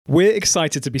We're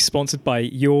excited to be sponsored by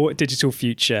Your Digital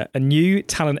Future, a new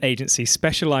talent agency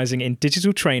specialising in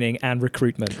digital training and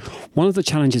recruitment. One of the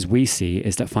challenges we see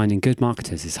is that finding good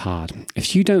marketers is hard.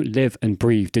 If you don't live and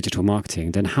breathe digital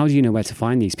marketing, then how do you know where to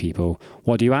find these people?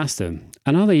 What do you ask them?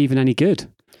 And are they even any good?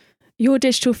 Your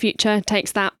Digital Future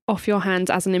takes that off your hands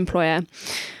as an employer.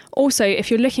 Also, if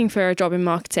you're looking for a job in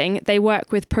marketing, they work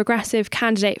with progressive,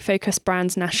 candidate-focused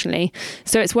brands nationally,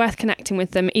 so it's worth connecting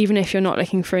with them even if you're not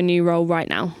looking for a new role right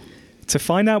now. To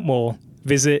find out more,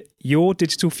 visit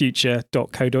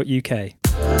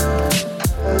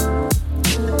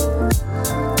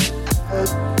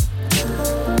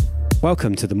yourdigitalfuture.co.uk.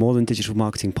 Welcome to the More Than Digital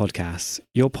Marketing podcast,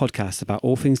 your podcast about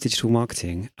all things digital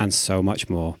marketing and so much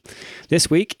more. This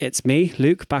week, it's me,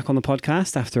 Luke, back on the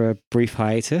podcast after a brief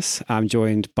hiatus. I'm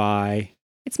joined by...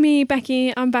 It's me,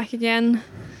 Becky. I'm back again.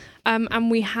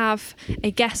 And we have a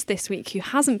guest this week who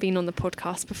hasn't been on the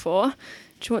podcast before.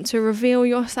 Do you want to reveal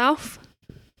yourself?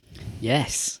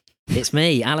 Yes, it's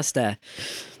me, Alistair.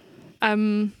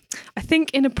 I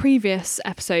think in a previous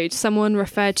episode, someone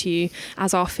referred to you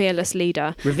as our fearless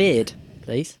leader. Revered,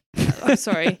 please. Oh,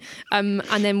 sorry. And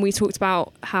then we talked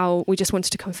about how we just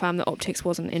wanted to confirm that Optics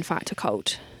wasn't in fact a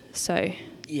cult. So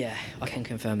Yeah, I can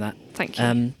confirm that. thank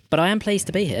you. But I am pleased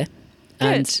to be here. Good.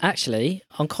 And actually,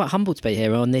 I'm quite humbled to be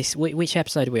here on this. Which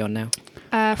episode are we on now?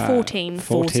 14.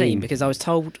 14, because I was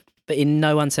told, but in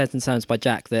no uncertain terms by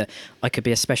Jack, that I could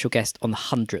be a special guest on the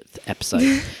 100th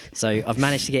episode. So I've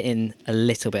managed to get in a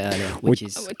little bit earlier, which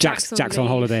is... Jack's on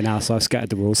holiday now, so I've scattered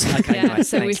the rules. Okay, Yeah, nice.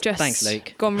 so Thanks. we've just Thanks,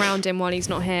 Luke. gone round him while he's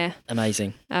not here.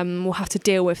 Amazing. We'll have to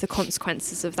deal with the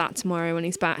consequences of that tomorrow when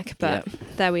he's back, but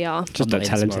there we are. Just I'm don't not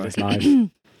tell in him till tomorrow.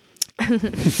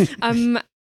 it's live.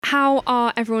 How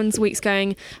are everyone's weeks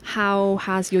going? How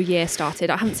has your year started?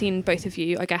 I haven't seen both of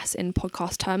you, I guess, in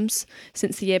podcast terms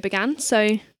since the year began.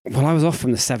 So Well, I was off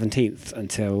from the 17th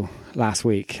until last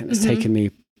week, and it's taken me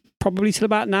probably till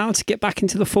about now to get back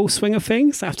into the full swing of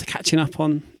things after catching up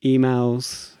on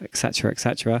emails,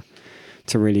 etc.,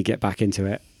 to really get back into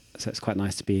it. So it's quite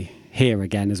nice to be here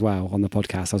again as well on the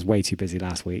podcast. I was way too busy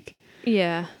last week.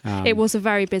 yeah, it was a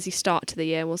very busy start to the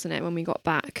year, wasn't it, when we got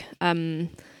back?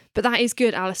 But that is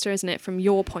good, Alistair, isn't it, from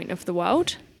your point of the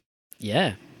world?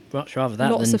 Yeah, much rather that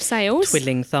Lots than of sales.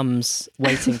 twiddling thumbs,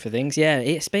 waiting for things. Yeah,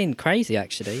 it's been crazy,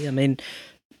 actually. I mean,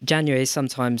 January is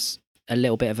sometimes a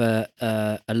little bit of a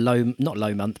low, not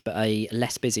low month, but a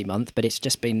less busy month. But it's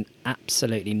just been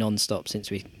absolutely non-stop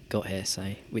since we got here, so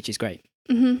which is great.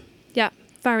 Yeah,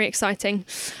 very exciting.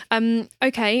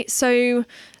 Okay, so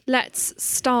let's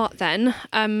start then.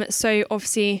 So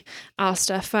obviously,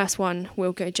 Alistair, first one,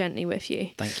 we'll go gently with you.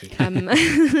 Thank you.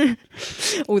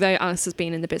 Although Alistair's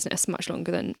been in the business much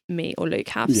longer than me or Luke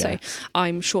have, so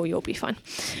I'm sure you'll be fine.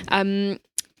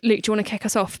 Luke, do you want to kick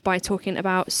us off by talking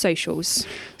about socials?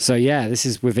 So yeah, this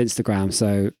is with Instagram.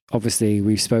 So obviously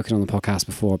we've spoken on the podcast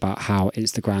before about how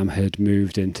Instagram had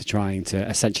moved into trying to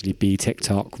essentially be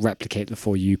TikTok, replicate the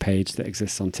For You page that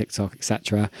exists on TikTok,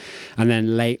 etc. And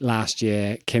then late last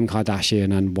year, Kim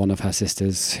Kardashian and one of her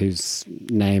sisters, whose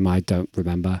name I don't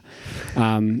remember,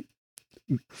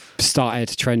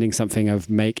 started trending something of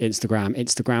make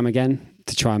Instagram again,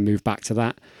 to try and move back to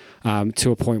that. To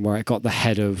a point where it got the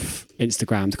head of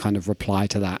Instagram to kind of reply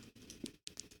to that,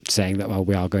 saying that, well,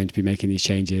 we are going to be making these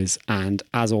changes. And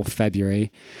as of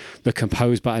February, the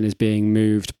compose button is being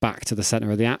moved back to the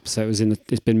center of the app. So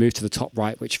it's been moved to the top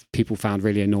right, which people found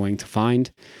really annoying to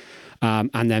find.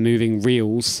 And they're moving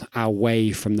Reels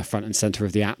away from the front and center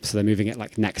of the app. So they're moving it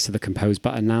like next to the compose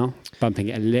button now, bumping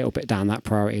it a little bit down that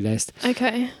priority list.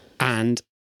 Okay. And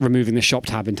removing the shop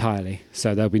tab entirely.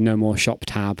 So there'll be no more shop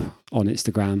tab on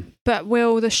Instagram. But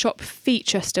will the shop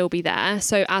feature still be there?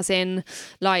 So as in,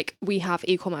 like, we have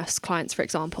e-commerce clients, for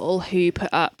example, who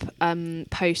put up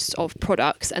posts of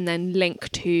products and then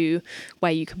link to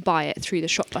where you can buy it through the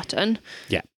shop button.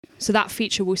 Yeah. So that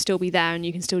feature will still be there and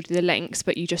you can still do the links,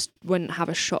 but you just wouldn't have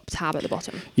a shop tab at the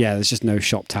bottom. Yeah, there's just no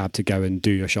shop tab to go and do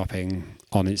your shopping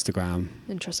on Instagram.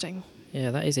 Interesting.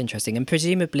 Yeah, that is interesting. And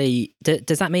presumably,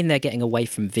 does that mean they're getting away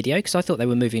from video? Because I thought they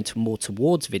were moving more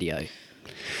towards video.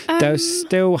 They'll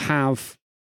still have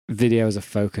video as a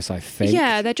focus, I think.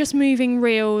 Yeah, they're just moving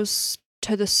Reels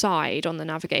to the side on the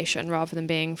navigation rather than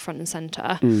being front and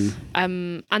centre.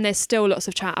 And there's still lots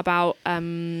of chat about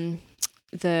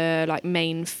the like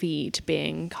main feed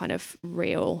being kind of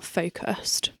Reel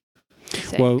focused.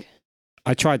 Well,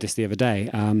 I tried this the other day.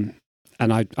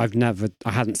 And I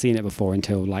hadn't seen it before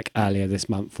until like earlier this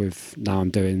month now I'm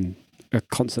doing a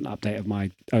constant update of my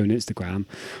own Instagram,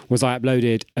 was I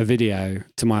uploaded a video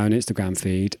to my own Instagram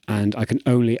feed and I can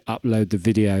only upload the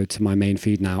video to my main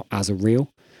feed now as a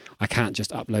reel. I can't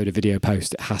just upload a video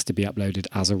post. It has to be uploaded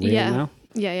as a reel Yeah. now.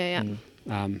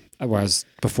 Yeah. Whereas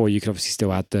before you could obviously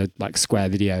still add the like square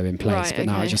video in place, Right, but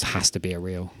now it okay. just has to be a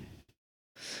reel.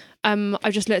 I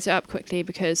just looked it up quickly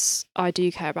because I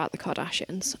do care about the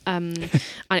Kardashians. And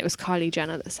it was Kylie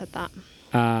Jenner that said that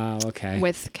Okay.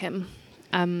 with Kim.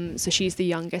 So she's the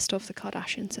youngest of the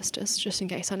Kardashian sisters, just in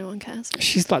case anyone cares.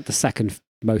 She's like the second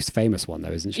most famous one,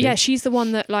 though, isn't she? Yeah, she's the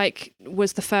one that like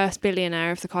was the first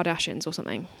billionaire of the Kardashians or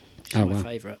something. She's Oh, my wow.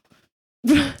 favourite.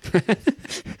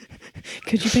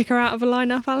 Could you pick her out of a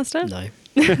lineup, Alistair? No.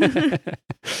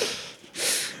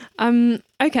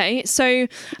 Okay, so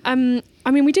I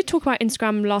mean, we did talk about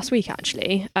Instagram last week,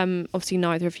 actually. Obviously,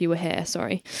 neither of you were here,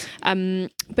 sorry.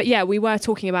 But yeah, we were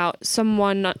talking about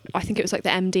someone, I think it was like the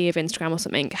MD of Instagram or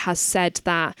something, has said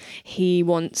that he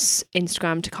wants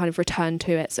Instagram to kind of return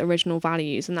to its original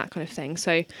values and that kind of thing.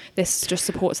 So this just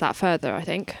supports that further, I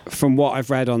think. From what I've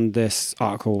read on this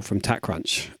article from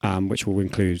TechCrunch, which we'll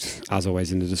include, as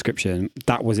always, in the description,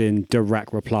 that was in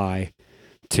direct reply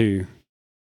to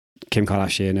Kim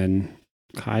Kardashian and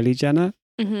Kylie Jenner.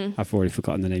 Mm-hmm. I've already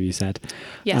forgotten the name you said.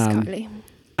 Yes, Kylie.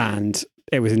 And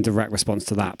it was in direct response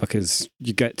to that, because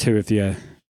you get two of your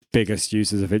biggest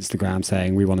users of Instagram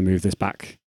saying, we want to move this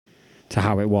back to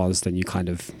how it was, then you kind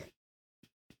of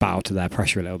bow to their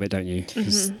pressure a little bit, don't you?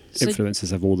 Because So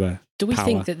influencers have all the do we power.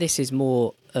 think that this is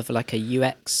more of like a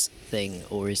UX thing,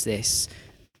 or is this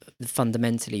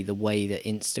fundamentally the way that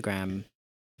Instagram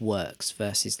works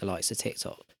versus the likes of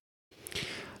TikTok?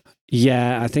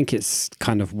 Yeah, I think it's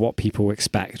kind of what people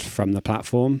expect from the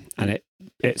platform, and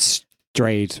it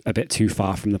strayed a bit too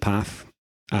far from the path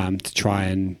to try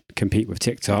and compete with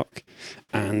TikTok,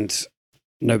 and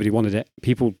nobody wanted it.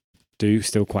 People do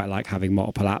still quite like having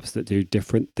multiple apps that do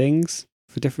different things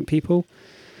for different people,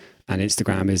 and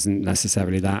Instagram isn't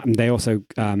necessarily that. And they also,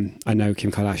 I know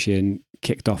Kim Kardashian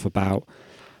kicked off about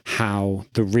how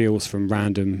the reels from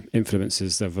random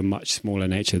influencers of a much smaller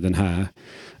nature than her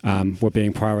were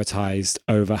being prioritized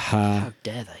over her How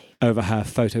dare they?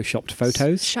 photoshopped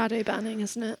photos. Shadow banning,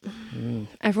 isn't it?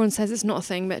 Everyone says it's not a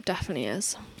thing, but it definitely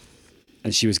is.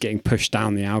 And she was getting pushed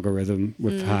down the algorithm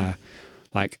with her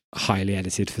like highly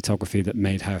edited photography that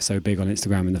made her so big on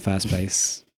Instagram in the first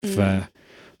place for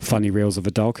funny reels of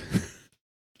a dog.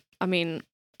 I mean,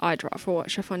 I'd rather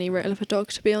watch a funny reel of a dog,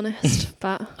 to be honest.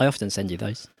 But I often send you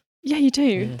those. yeah, you do.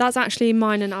 Yeah. That's actually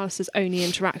mine and Alice's only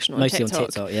interaction on Mostly TikTok. on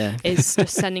TikTok, yeah. Is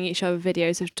just sending each other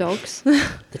videos of dogs.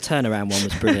 The turnaround one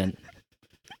was brilliant.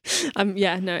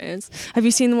 Yeah, no, it is. Have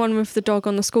you seen the one with the dog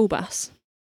on the school bus?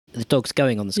 The dog's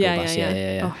going on the school Yeah. bus.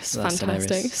 Yeah. Oh, it's That's fantastic.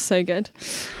 hilarious. So good.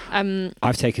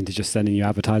 I've taken to just sending you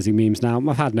advertising memes now.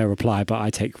 I've had no reply, but I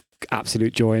take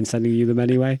absolute joy in sending you them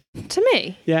anyway. To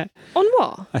me? Yeah. On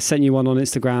what? I sent you one on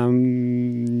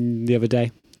Instagram the other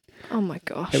day. Oh my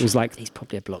gosh. It was like, He's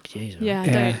probably a blocked user. Yeah,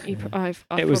 Yeah. don't. I've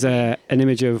it was probably an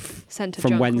image of sent a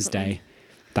from junk or Wednesday,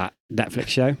 that Netflix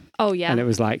show. something. Oh yeah. And it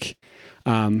was like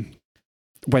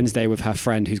Wednesday with her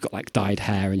friend who's got like dyed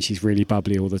hair and she's really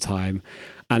bubbly all the time.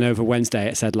 And over Wednesday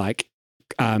it said like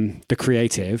the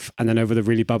creative, and then over the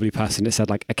really bubbly person it said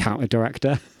like account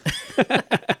director.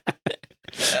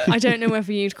 I don't know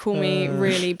whether you'd call me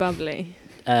really bubbly.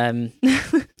 I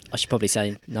should probably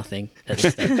say nothing at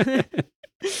this stage.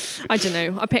 I don't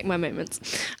know. I pick my moments.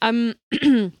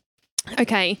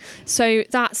 Okay, so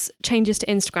that's changes to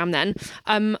Instagram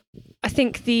then. I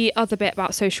think the other bit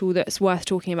about social that's worth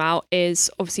talking about is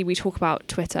obviously we talk about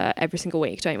Twitter every single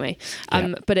week, don't we?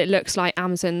 Yeah. But it looks like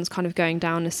Amazon's kind of going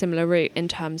down a similar route in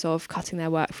terms of cutting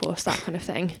their workforce, that kind of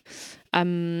thing.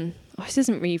 This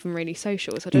isn't even really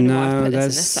social, so I don't know why I've put this in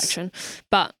this section.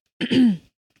 But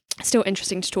still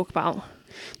interesting to talk about.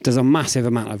 There's a massive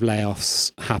amount of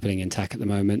layoffs happening in tech at the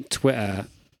moment. Twitter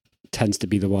tends to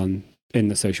be the one in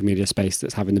the social media space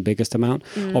that's having the biggest amount.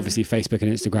 Obviously, Facebook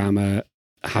and Instagram are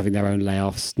having their own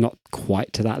layoffs, not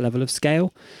quite to that level of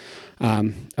scale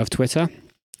of Twitter.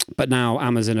 But now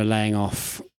Amazon are laying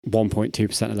off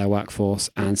 1.2% of their workforce,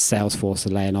 and Salesforce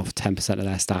are laying off 10% of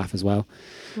their staff as well.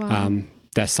 Wow.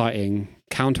 They're citing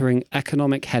countering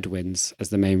economic headwinds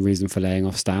as the main reason for laying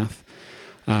off staff.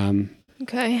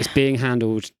 Okay. It's being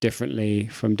handled differently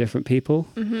from different people.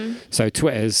 So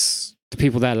Twitter's, the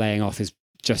people they're laying off is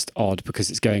just odd because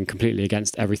it's going completely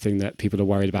against everything that people are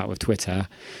worried about with Twitter.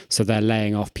 So they're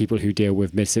laying off people who deal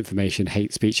with misinformation,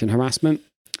 hate speech and harassment.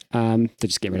 They're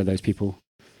just getting rid of those people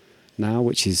now,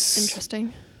 which is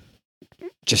Interesting.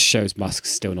 just shows Musk's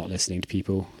still not listening to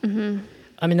people.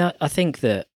 I mean, I think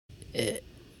that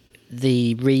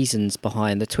the reasons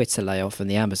behind the Twitter layoff and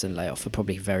the Amazon layoff are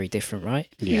probably very different, right?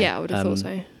 Yeah, I would have thought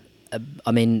so.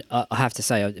 I mean, I have to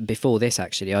say, before this,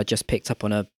 actually, I just picked up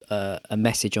on a a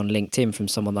message on LinkedIn from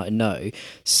someone that I know,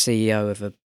 CEO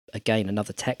of again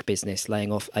another tech business,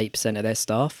 laying off 8% of their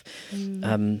staff,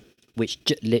 which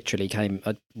literally came.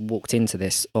 I walked into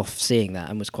this off seeing that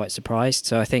and was quite surprised.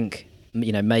 So I think,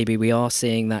 you know, maybe we are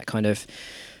seeing that kind of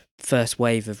first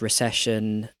wave of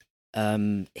recession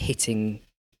hitting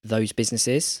those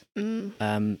businesses. I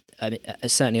mean,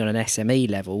 certainly on an SME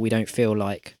level, we don't feel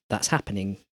like that's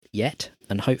happening yet,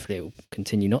 and hopefully it will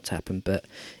continue not to happen, but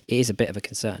it is a bit of a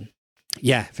concern.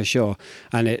 Yeah, for sure.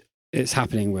 And it's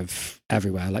happening with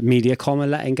everywhere. Like Mediacom are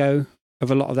letting go of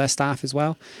a lot of their staff as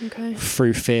well,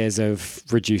 through fears of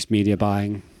reduced media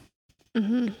buying,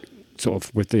 sort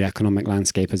of with the economic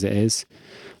landscape as it is.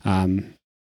 And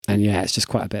yeah, it's just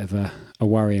quite a bit of a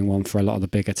worrying one for a lot of the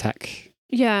bigger tech.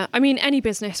 Yeah, I mean, any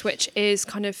business which is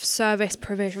kind of service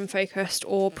provision focused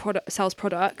or sells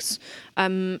products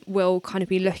will kind of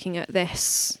be looking at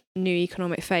this new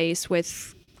economic phase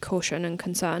with caution and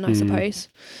concern, I suppose.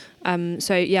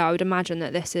 So yeah, I would imagine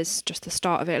that this is just the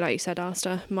start of it. Like you said,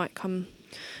 Alistair, might come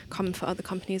for other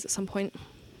companies at some point.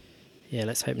 Yeah,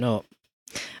 let's hope not.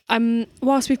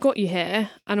 Whilst we've got you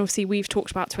here, and obviously we've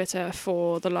talked about Twitter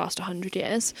for the last 100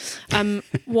 years,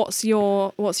 what's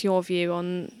your view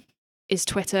on, is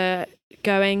Twitter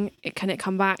going? Can it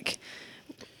come back?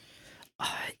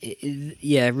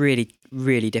 Yeah, really,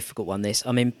 really difficult one, this.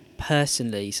 I mean,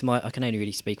 personally, so I can only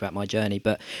really speak about my journey,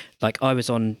 but like I was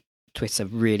on Twitter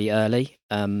really early,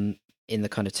 in the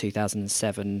kind of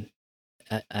 2007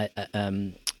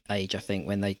 age, I think,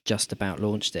 when they just about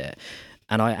launched it.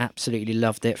 And I absolutely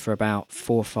loved it for about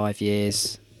 4 or 5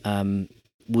 years,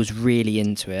 was really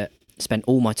into it, spent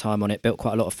all my time on it, built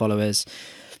quite a lot of followers.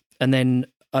 And then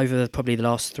over probably the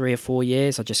last 3 or 4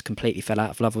 years, I just completely fell out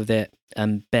of love with it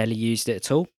and barely used it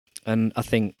at all. And I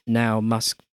think now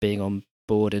Musk being on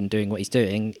board and doing what he's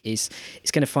doing it's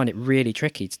going to find it really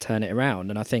tricky to turn it around.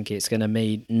 And I think it's going to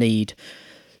need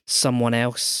someone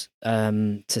else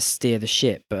to steer the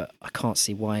ship, but I can't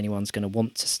see why anyone's going to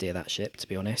want to steer that ship, to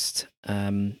be honest.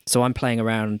 So I'm playing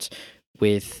around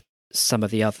with some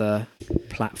of the other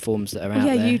platforms that are out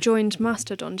there. Yeah, you joined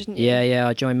Mastodon, didn't you? Yeah,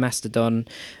 I joined Mastodon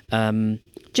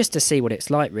just to see what it's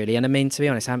like, really. And I mean, to be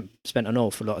honest, I haven't spent an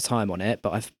awful lot of time on it,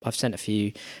 but I've sent a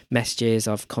few messages,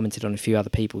 I've commented on a few other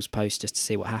people's posts just to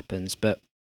see what happens. But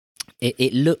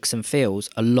it looks and feels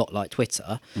a lot like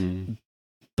Twitter.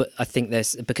 But I think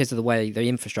because of the way the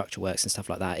infrastructure works and stuff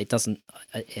like that,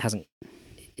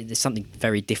 there's something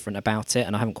very different about it,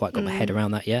 and I haven't quite got my head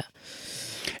around that yet.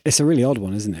 It's a really odd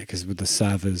one, isn't it? Because with the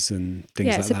servers and things like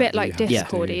that. Yeah, it's a bit like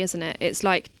Discordy, isn't it? It's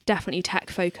like definitely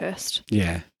tech focused.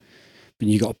 Yeah. But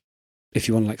if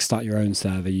you want to like start your own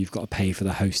server, you've got to pay for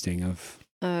the hosting of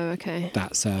that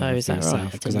server. Oh, is that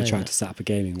right? Because I tried to set up a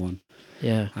gaming one.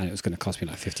 Yeah. And it was going to cost me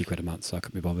like 50 quid a month, so I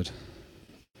couldn't be bothered.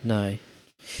 No.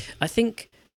 I think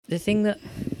the thing that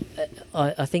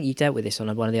I think you dealt with this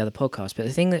on one of the other podcasts, but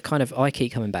the thing that kind of I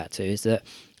keep coming back to is that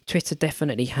Twitter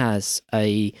definitely has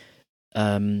a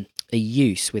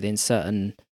use within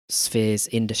certain spheres,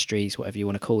 industries, whatever you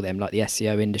want to call them, like the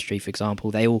SEO industry, for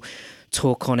example. They all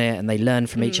talk on it and they learn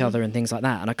from each other and things like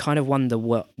that. And I kind of wonder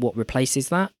what replaces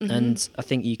that. And I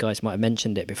think you guys might have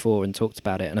mentioned it before and talked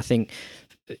about it. And I think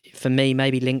for me,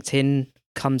 maybe LinkedIn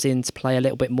comes into play a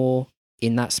little bit more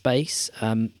in that space.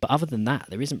 But other than that,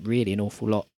 there isn't really an awful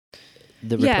lot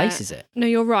that replaces it. No,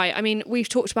 you're right. I mean, we've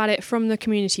talked about it from the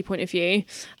community point of view,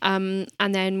 and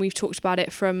then we've talked about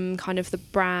it from kind of the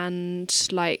brand,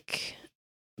 like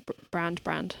brand.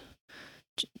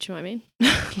 Do you know what I mean?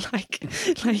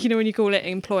 like you know when you call it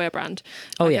employer brand.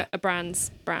 Oh like yeah, a brand's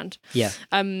brand. Yeah.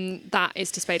 That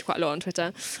is displayed quite a lot on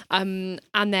Twitter. And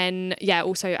then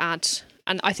also ad.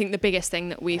 And I think the biggest thing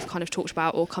that we've kind of talked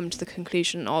about or come to the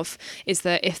conclusion of is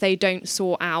that if they don't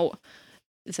sort out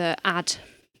the ad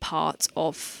part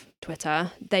of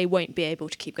Twitter, they won't be able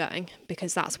to keep going,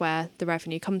 because that's where the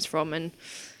revenue comes from. And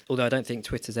although I don't think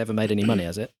Twitter's ever made any money,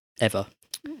 has it? Ever?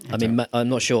 I mean, I'm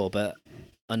not sure, but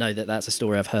I know that that's a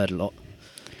story I've heard a lot.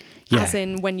 Yeah. As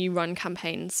in, when you run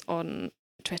campaigns on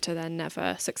Twitter, they're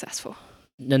never successfese.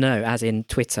 No, as in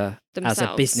Twitter themselves. As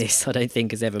a business, I don't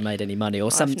think has ever made any money.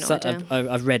 Or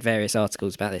I've read various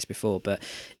articles about this before, but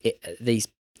these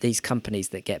companies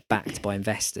that get backed by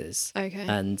investors,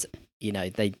 and you know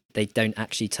they don't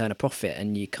actually turn a profit,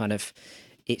 and you kind of,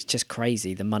 it's just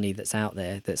crazy the money that's out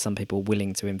there that some people are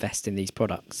willing to invest in these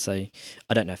products. So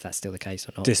I don't know if that's still the case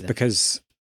or not. Just because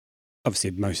obviously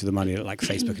most of the money that like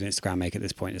Facebook and Instagram make at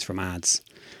this point is from ads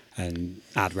and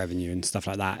ad revenue and stuff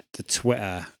like that. The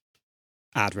Twitter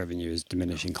ad revenue is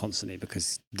diminishing constantly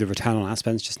because the return on ad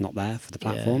spend is just not there for the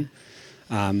platform.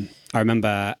 I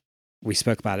remember we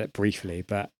spoke about it briefly,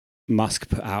 but Musk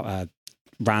put out a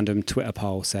random Twitter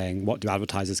poll saying, what do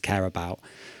advertisers care about?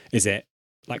 Is it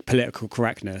like political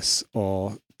correctness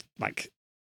or like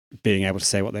being able to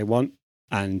say what they want?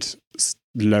 And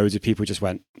loads of people just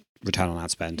went return on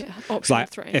ad spend. Yeah, It's option like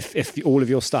 3. if all of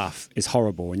your stuff is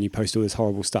horrible and you post all this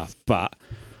horrible stuff, but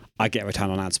I get a return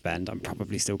on ad spend, I'm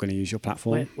probably still going to use your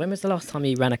platform. When was the last time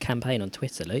you ran a campaign on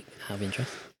Twitter, Luke? Out of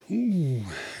interest. Ooh,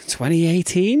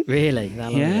 2018? Really?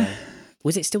 That long Yeah. ago?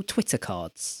 Was it still Twitter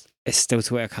cards? It's still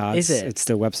Twitter cards. Is it? It's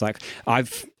still website.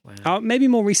 I've Wow. maybe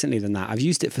more recently than that. I've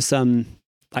used it for some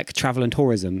like travel and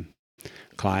tourism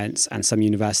clients and some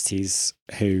universities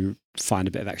who find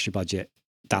a bit of extra budget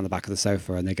down the back of the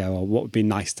sofa and they go, oh, what would be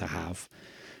nice to have?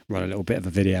 Run a little bit of a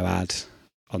video ad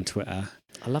on Twitter.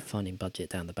 I love finding budget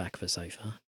down the back of a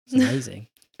sofa. It's amazing.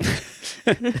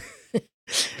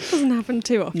 Doesn't happen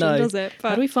too often, No. does it? How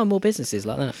But do we find more businesses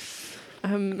like that?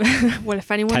 well, if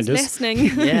anyone's Tenders. listening,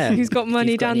 Yeah. who's got If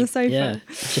money you've got down any- the sofa. Yeah.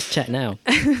 Just check now.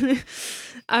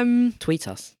 Tweet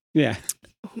us. Yeah.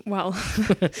 Well,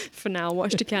 for now,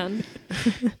 watch you can.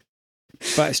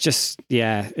 But it's just,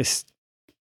 it's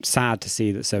sad to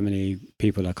see that so many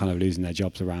people are kind of losing their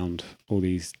jobs around all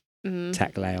these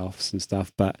tech layoffs and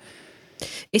stuff. But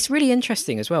It's really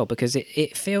interesting as well because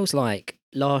it feels like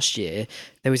last year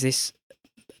there was this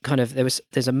kind of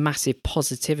there's a massive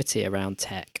positivity around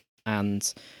tech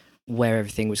and where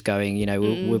everything was going. You know,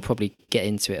 we'll probably get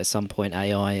into it at some point,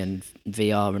 AI and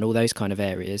VR and all those kind of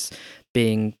areas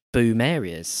being boom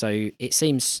areas. So it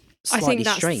seems slightly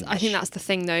strange. I think that's the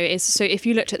thing though, is so if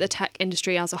you looked at the tech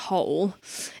industry as a whole,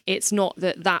 it's not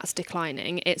that that's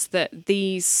declining, it's that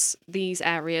these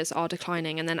areas are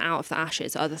declining and then out of the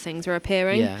ashes other things are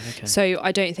appearing. Yeah, okay. So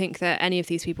I don't think that any of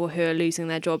these people who are losing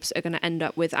their jobs are going to end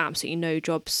up with absolutely no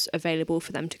jobs available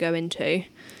for them to go into.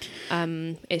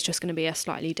 It's just going to be a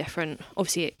slightly different,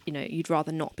 obviously, you know, you'd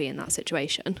rather not be in that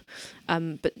situation.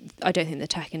 But I don't think the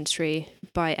tech industry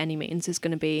by any means is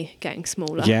going to be getting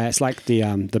smaller. yeah, it's like the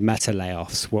Meta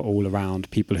layoffs were all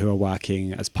around people who are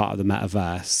working as part of the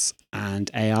metaverse and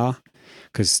AR,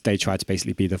 because they tried to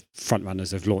basically be the front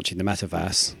runners of launching the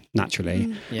metaverse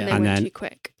naturally. Yeah. They And went then- too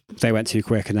quick. They went too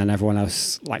quick, and then everyone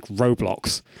else, like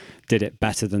Roblox, did it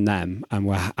better than them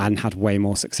and had way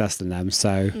more success than them.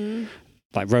 So,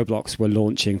 like Roblox were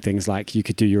launching things like you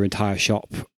could do your entire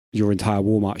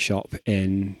Walmart shop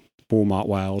in Walmart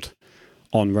World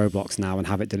on Roblox now and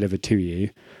have it delivered to you.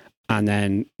 And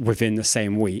then within the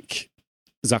same week,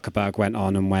 Zuckerberg went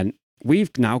on and went,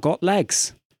 "We've now got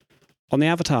legs on the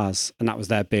avatars," and that was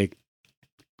their big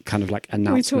kind of like We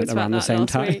announcement talked around about the that same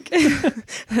last time. week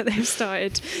that they've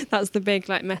started. That's the big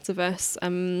like metaverse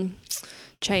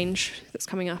change that's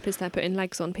coming up, is they're putting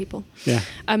legs on people. Yeah.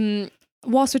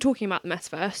 Whilst we're talking about the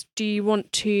metaverse, do you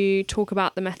want to talk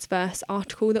about the metaverse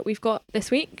article that we've got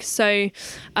this week? So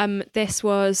this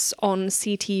was on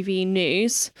CTV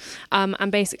News,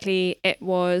 and basically it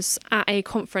was at a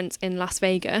conference in Las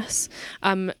Vegas.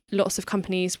 Lots of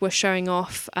companies were showing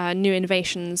off new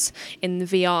innovations in the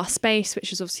VR space,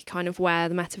 which is obviously kind of where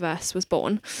the metaverse was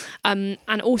born. And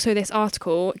also this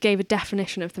article gave a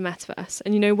definition of the metaverse.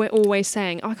 And, you know, we're always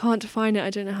saying, I can't define it,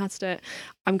 I don't know how to do it.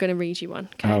 I'm going to read you one.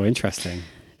 Okay? Oh, interesting.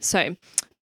 So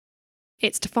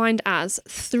it's defined as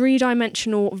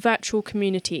 3-dimensional virtual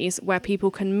communities where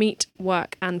people can meet,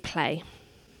 work and play.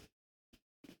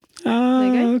 Oh,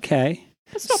 you go. okay.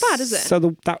 That's not bad, is it?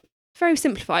 So that Very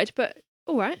simplified, but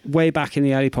all right. way back in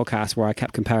the early podcast where I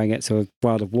kept comparing it to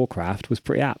World of Warcraft was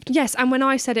pretty apt. Yes, and when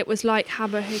I said it was like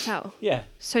Habbo Hotel, Yeah.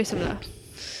 so similar.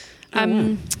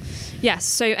 wow. Yes,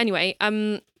 so anyway,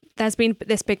 there's been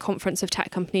this big conference of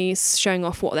tech companies showing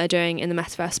off what they're doing in the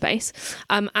metaverse space.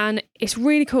 And it's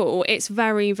really cool. It's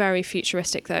very, very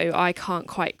futuristic, though. I can't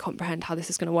quite comprehend how this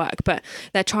is going to work, but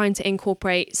they're trying to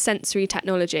incorporate sensory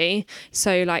technology.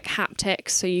 So like haptics,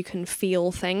 so you can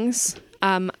feel things.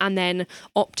 And then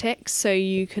optics, so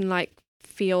you can like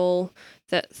feel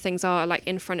that things are like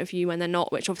in front of you when they're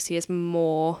not, which obviously is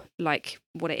more like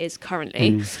what it is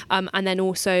currently. And then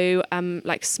also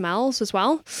like smells as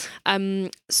well.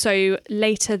 So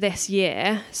later this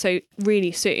year, so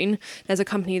really soon, there's a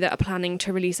company that are planning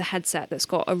to release a headset that's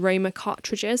got aroma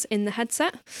cartridges in the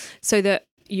headset so that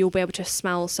you'll be able to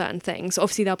smell certain things.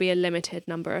 Obviously, there'll be a limited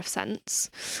number of scents.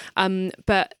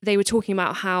 But they were talking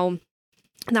about how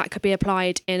that could be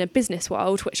applied in a business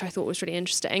world, which I thought was really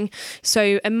interesting.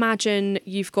 So imagine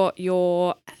you've got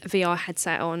your VR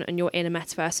headset on and you're in a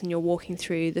metaverse and you're walking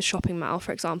through the shopping mall,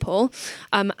 for example,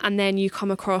 and then you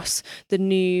come across the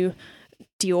new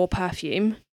Dior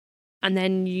perfume and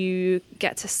then you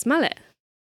get to smell it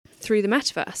through the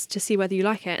metaverse to see whether you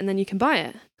like it, and then you can buy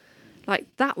it. Like,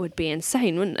 that would be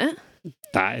insane, wouldn't it?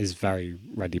 That is very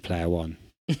Ready Player One.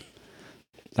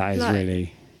 That is Like-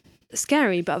 really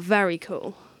Scary, but very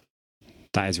cool.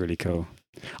 cool.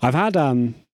 I've had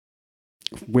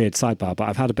weird sidebar, but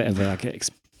I've had a bit of a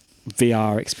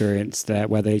VR experience there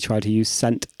where they try to use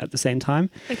scent at the same time.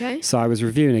 Okay. So I was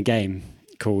reviewing a game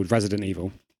called Resident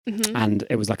Evil, Hmm. and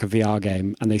it was like a VR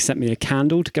game, and they sent me a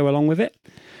candle to go along with it.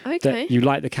 Okay. That you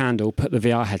light the candle, put the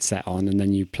VR headset on, and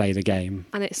then you play the game.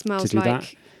 And it smells do like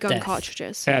that. gun Death.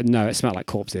 cartridges. No, it smelled like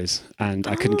corpses, and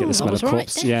I couldn't get the Oh. smell I was of right,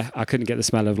 corpse. death. Yeah, I couldn't get the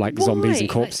smell of like Why? zombies and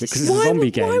corpses because it's a Why zombie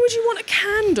would, game. why would you want a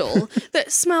candle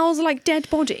that smells like dead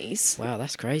bodies? Wow,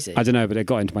 that's crazy. I don't know, but it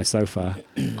got into my sofa.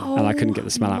 Oh, I couldn't get the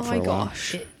smell out for my a while.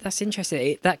 gosh. That's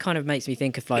interesting. That kind of makes me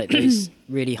think of like those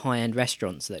really high-end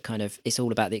restaurants that kind of it's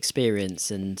all about the experience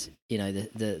and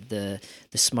the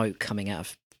smoke coming out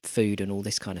of food and all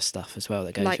this kind of stuff as well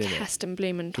that goes Like with it. Heston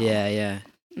Blumenthal. Yeah, yeah,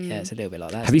 Mm. yeah. It's a little bit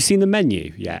like that. Have you seen The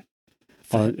Menu yet?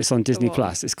 For- It's on Disney what?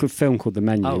 Plus. It's a film called The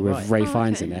Menu Oh, with right. Ray Oh,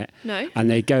 Fiennes okay. in it, No? and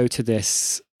they go to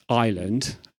this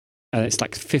island, and it's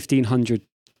like 1,500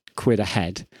 quid a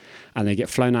head, and they get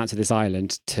flown out to this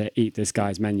island to eat this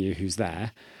guy's menu who's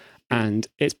there. And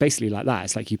it's basically like that.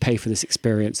 It's like you pay for this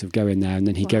experience of going there, and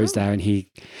then he goes Wow. there and he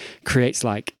creates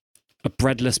like a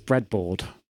breadless breadboard,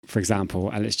 for example,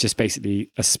 and it's just basically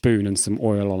a spoon and some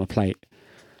oil on a plate.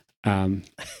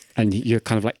 And you're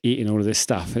kind of like eating all of this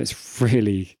stuff, and it's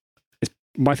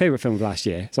my favorite film of last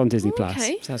year. It's on Disney Plus,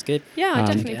 Okay. Sounds good. Yeah, I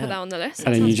definitely Yeah. put that on the list. That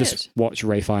and then you sounds just watch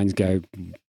Ray Fiennes go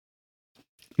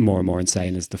more and more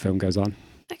insane as the film goes on.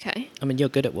 good. Okay. I mean, you're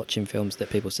good at watching films that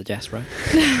people suggest, right?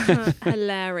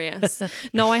 Hilarious.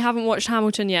 No, I haven't watched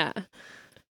Hamilton yet.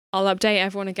 I'll update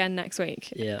everyone again next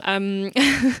week. Yeah.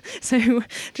 So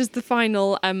just the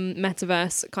final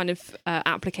metaverse kind of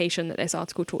application that this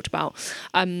article talked about,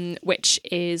 which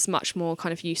is much more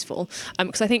kind of useful.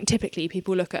 Because I think typically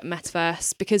people look at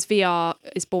metaverse, because VR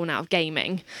is born out of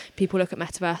gaming, people look at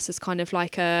metaverse as kind of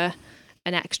like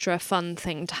an extra fun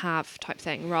thing to have type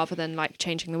thing rather than like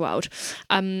changing the world.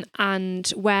 And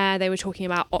where they were talking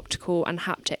about optical and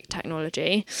haptic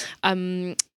technology,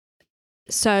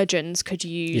 surgeons could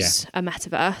use a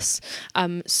metaverse.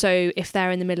 So if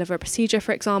they're in the middle of a procedure,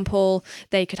 for example,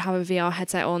 they could have a VR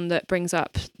headset on that brings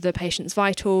up the patient's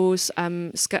vitals,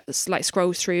 like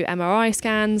scrolls through MRI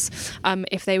scans.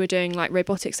 If they were doing like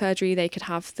robotic surgery, they could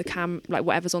have the like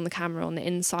whatever's on the camera on the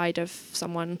inside of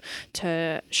someone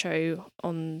to show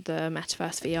on the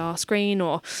metaverse VR screen.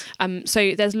 Or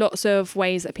so there's lots of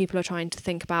ways that people are trying to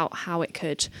think about how it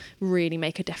could really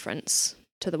make a difference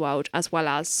to the world, as well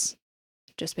as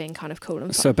just being kind of cool and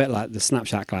fun. So a bit like the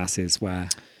Snapchat glasses, where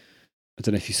I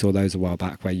don't know if you saw those a while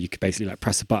back, where you could basically like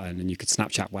press a button and you could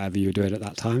Snapchat whatever you were doing at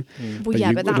that time. Well, yeah,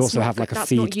 you but would that's also not, have like a that's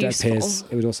feed not that useful appears.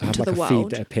 It would also have to like the a feed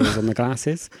world. that appears on the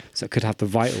glasses, so it could have the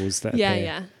vitals that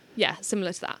appear. Yeah,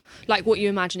 similar to that. Like what you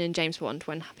imagine in James Bond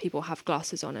when people have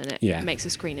glasses on and it makes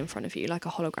a screen in front of you, like a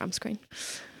hologram screen.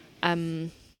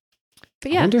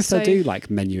 But yeah, I wonder if they do like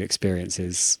menu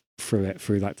experiences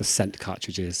through like the scent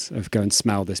cartridges of go and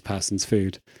smell this person's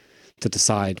food to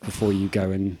decide before you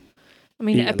go and I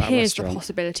mean, eat it at that appears the restaurant.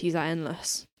 possibilities are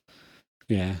endless.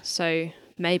 yeah. So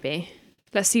maybe.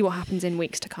 Let's see what happens in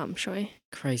weeks to come, shall we?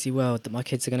 Crazy world that my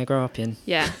kids are going to grow up in.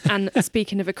 Yeah. And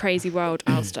speaking of a crazy world,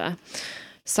 Alistair,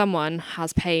 someone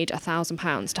has paid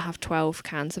 £1,000 to have 12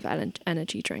 cans of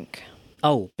energy drink.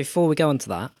 Oh, before we go on to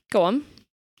that, Go on.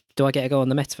 do I get to go on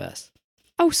the metaverse?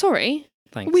 Oh, sorry.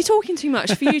 Thanks. Are we talking too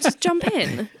much for you to jump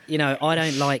in? You know, I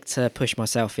don't like to push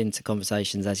myself into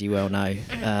conversations, as you well know.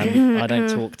 I don't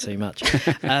talk too much.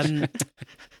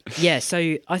 Yeah,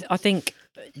 so I think,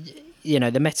 you know,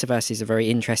 the metaverse is a very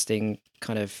interesting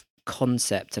kind of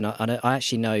concept. And I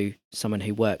actually know someone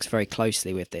who works very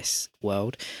closely with this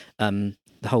world,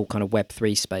 the whole kind of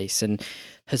Web3 space, and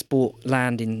has bought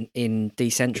land in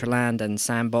Decentraland and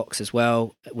Sandbox as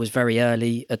well, was very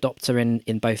early adopter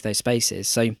in both those spaces.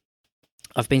 So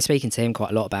I've been speaking to him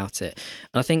quite a lot about it.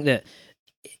 And I think that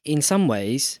in some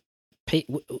ways,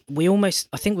 we're almost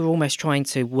trying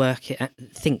to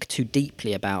think too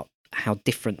deeply about how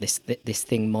different this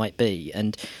thing might be.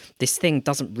 And this thing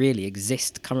doesn't really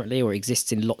exist currently, or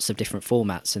exists in lots of different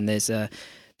formats. And there's a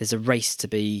race to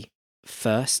be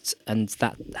first, and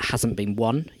that hasn't been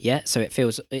won yet. So it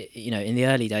feels, you know, in the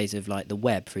early days of like the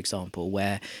web, for example,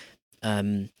 where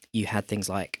you had things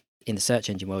like, in the search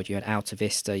engine world, you had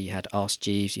AltaVista, you had Ask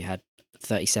Jeeves, you had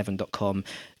 37.com,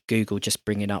 Google just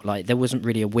bringing up, like, there wasn't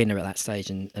really a winner at that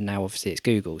stage, and now obviously it's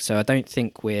Google. So I don't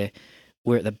think we're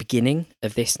at the beginning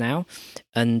of this now.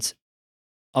 And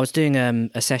I was doing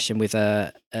a session with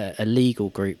a legal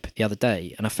group the other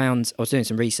day, and I was doing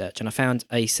some research, and I found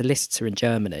a solicitor in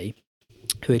Germany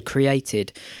who had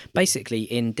created, basically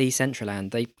in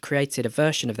Decentraland, they created a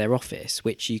version of their office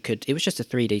which it was just a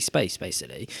 3D space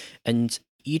basically, and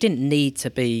you didn't need to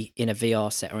be in a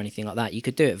VR set or anything like that. You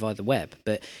could do it via the web,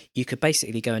 but you could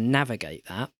basically go and navigate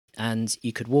that, and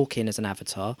you could walk in as an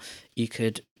avatar. You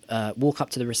could walk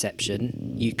up to the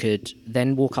reception. You could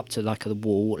then walk up to like the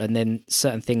wall, and then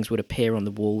certain things would appear on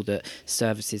the wall, that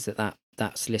services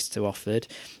that solicitor offered.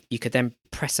 You could then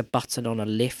press a button on a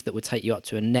lift that would take you up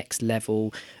to a next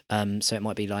level. So it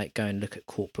might be like go and look at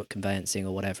corporate conveyancing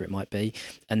or whatever it might be,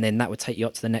 and then that would take you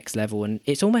up to the next level. And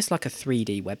it's almost like a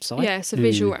 3D website. Yeah, it's a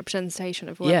visual representation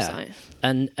of a website.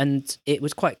 And it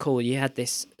was quite cool. You had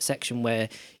this section where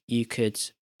you could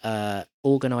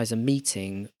organise a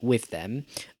meeting with them,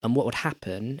 and what would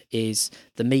happen is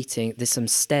there's some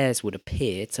stairs would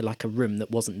appear to like a room that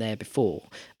wasn't there before,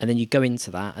 and then you go into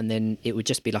that, and then it would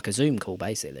just be like a Zoom call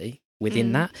basically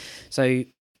within that. So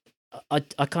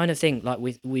I kind of think like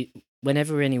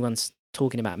whenever anyone's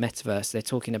talking about metaverse, they're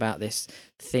talking about this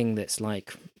thing that's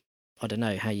like, I don't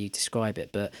know how you describe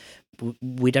it, but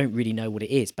we don't really know what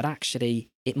it is. But actually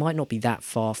it might not be that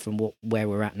far from where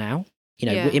we're at now. You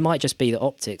know, it might just be that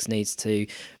optics needs to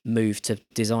move to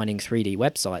designing 3D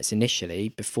websites initially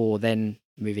before then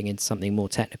moving into something more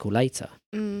technical later.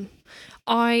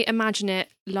 I imagine it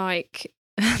like,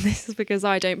 this is because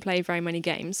I don't play very many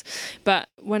games, but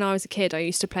when I was a kid, I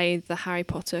used to play the Harry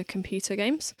Potter computer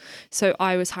games. So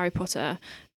I was Harry Potter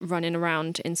running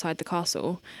around inside the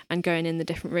castle and going in the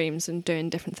different rooms and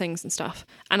doing different things and stuff.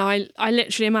 And I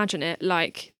literally imagine it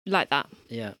like that.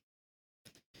 Yeah.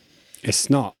 It's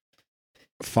not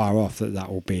far off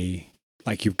that will be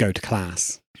like you go to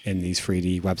class in these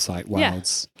 3D website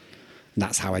worlds. And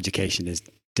that's how education is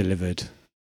delivered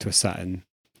to a certain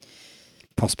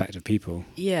prospect of people.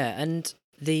 Yeah, and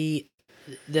they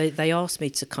asked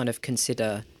me to kind of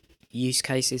consider use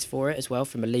cases for it as well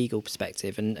from a legal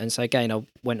perspective, and so again I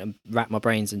went and racked my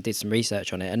brains and did some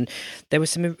research on it, and there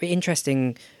was some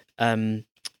interesting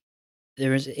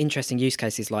use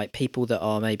cases, like people that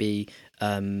are maybe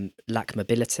lack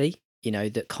mobility, you know,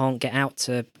 that can't get out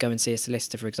to go and see a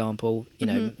solicitor, for example. You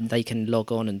know, they can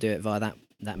log on and do it via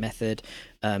that method.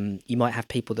 You might have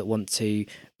people that want to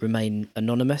remain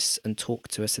anonymous and talk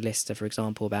to a solicitor, for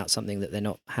example, about something that they're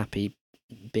not happy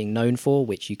being known for,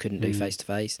 which you couldn't do face to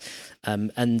face,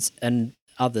 and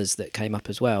others that came up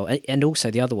as well. And also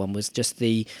the other one was just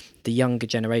the younger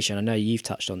generation. I know you've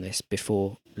touched on this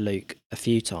before, Luke, a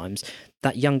few times.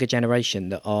 That younger generation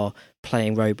that are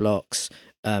playing Roblox,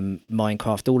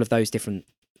 Minecraft, all of those different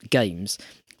games.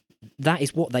 That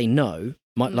is what they know.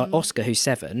 Like Oscar, who's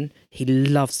 7, he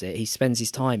loves it. He spends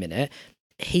his time in it.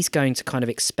 He's going to kind of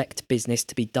expect business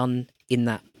to be done in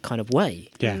that kind of way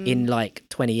in like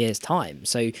 20 years' time.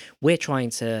 So we're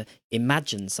trying to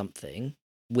imagine something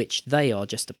which they are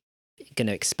just going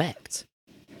to expect.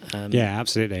 Yeah,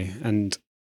 absolutely. And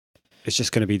it's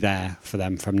just going to be there for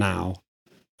them from now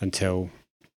until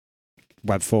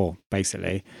Web 4,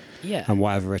 basically. Yeah. And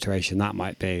whatever iteration that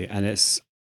might be. And it's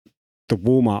the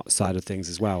Walmart side of things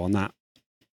as well on that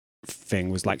thing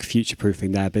was like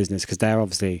future-proofing their business, because they're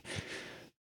obviously,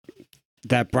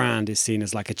 their brand is seen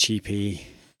as like a cheapy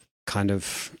kind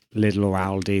of Lidl or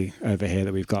Aldi over here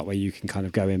that we've got, where you can kind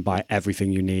of go in, buy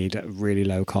everything you need at really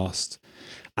low cost,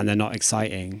 and they're not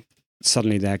exciting.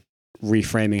 Suddenly they're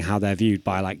reframing how they're viewed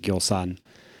by like your son.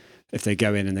 If they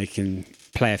go in and they can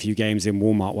play a few games in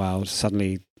Walmart World,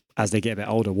 suddenly as they get a bit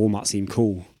older, Walmart seem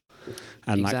cool.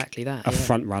 And exactly like a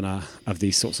front runner of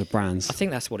these sorts of brands. I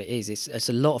think that's what it is. It's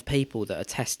a lot of people that are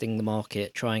testing the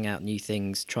market, trying out new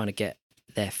things, trying to get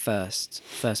their first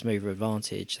mover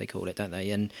advantage, they call it, don't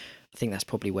they? And I think that's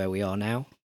probably where we are now.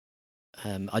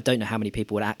 I don't know how many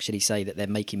people would actually say that they're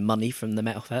making money from the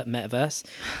metaverse.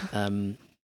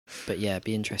 But yeah, it'd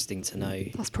be interesting to know.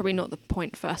 That's probably not the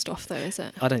point first off, though, is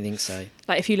it? I don't think so.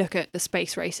 Like if you look at the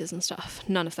space races and stuff,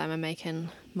 none of them are making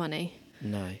money.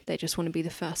 No. They just want to be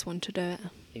the first one to do it.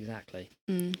 Exactly.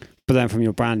 But then from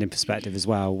your branding perspective as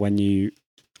well, when you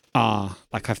are,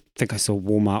 like I think I saw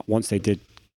Walmart once they did,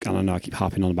 I don't know, I keep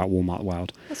harping on about Walmart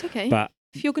World. That's okay. But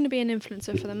if you're going to be an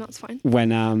influencer for them, that's fine.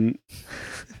 When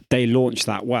they launched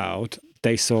that world,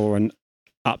 they saw an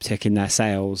uptick in their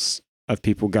sales of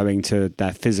people going to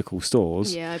their physical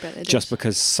stores. Yeah, I bet they did. Just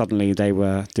because suddenly they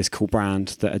were this cool brand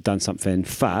that had done something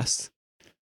first.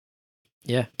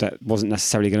 Yeah. That wasn't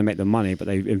necessarily going to make them money, but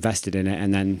they invested in it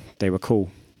and then they were cool.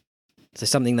 So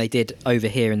something they did over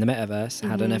here in the metaverse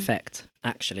had an effect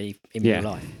actually in real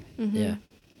life. Mm-hmm. Yeah.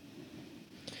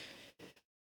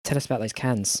 Tell us about those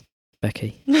cans,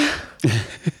 Becky.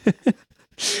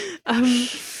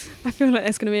 I feel like like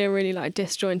there's going to be a really like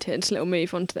disjointed little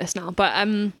move onto this now, but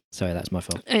Sorry, that's my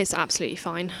fault. it's absolutely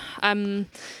fine.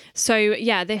 So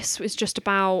yeah, this was just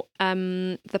about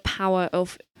the power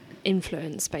of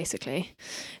influence, basically.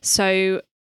 So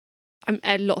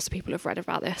lots of people have read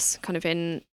about this kind of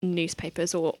in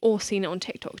newspapers or seen it on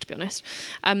TikTok, to be honest.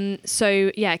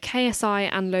 So yeah, KSI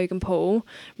and Logan Paul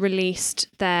released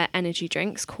their energy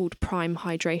drinks called Prime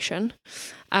Hydration.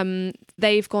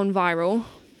 They've gone viral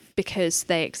because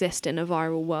they exist in a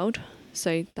viral world.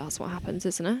 So that's what happens,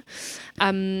 isn't it?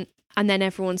 And then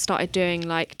everyone started doing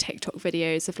like TikTok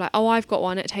videos of like, oh, I've got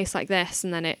one, it tastes like this.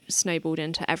 And then it snowballed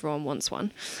into everyone wants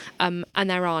one. And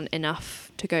there aren't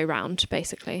enough to go round,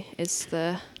 basically, is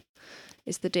the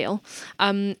deal.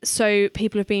 So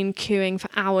people have been queuing for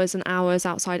hours and hours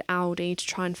outside Aldi to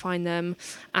try and find them.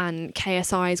 And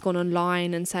KSI has gone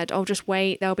online and said, oh, just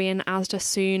wait, they'll be in Asda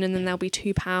soon, and then they'll be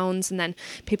 £2. And then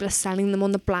people are selling them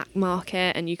on the black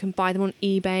market, and you can buy them on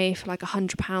eBay for like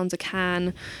 £100 a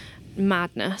can.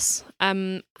 Madness.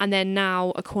 And then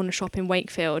now a corner shop in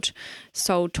Wakefield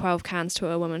sold 12 cans to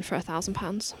a woman for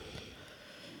 £1,000.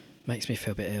 Makes me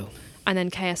feel a bit ill. And then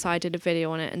KSI did a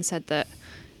video on it and said that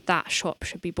shop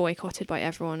should be boycotted by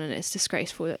everyone, and it's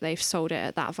disgraceful that they've sold it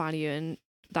at that value and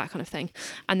that kind of thing.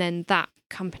 And then that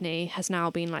company has now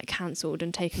been like cancelled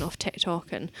and taken off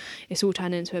TikTok, and it's all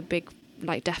turned into a big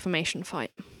like defamation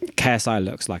fight. KSI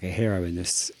looks like a hero in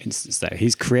this instance, though.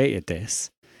 He's created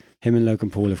this. Him and Logan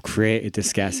Paul have created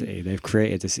this scarcity. They've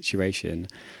created the situation,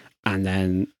 and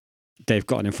then they've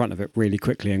gotten in front of it really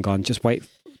quickly and gone, just wait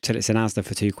till it's in Asda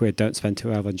for £2. Don't spend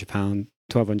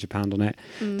 £1,200 on it.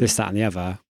 This, that, and the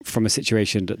other, from a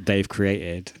situation that they've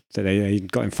created, that they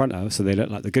got in front of, so they look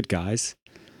like the good guys.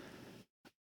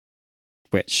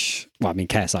 Which, well, I mean,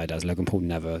 KSI does. Logan Paul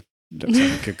never looks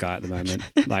like a good guy at the moment.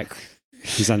 Like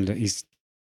he's under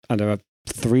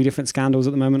 3 different scandals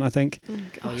at the moment, I think.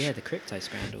 Oh yeah, the crypto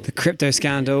scandal. The crypto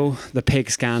scandal, the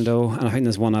pig scandal, and I think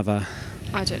there's one other.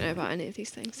 I don't know about any of these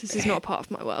things. This is not a part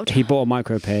of my world. He bought a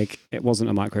micro pig. It wasn't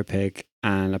a micro pig,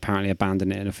 and apparently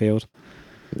abandoned it in a field.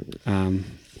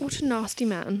 What a nasty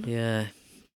man. Yeah.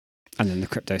 And then the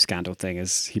crypto scandal thing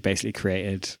is he basically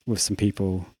created with some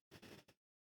people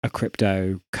a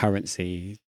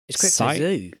cryptocurrency It's Crypto site,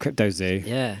 Zoo. Crypto Zoo,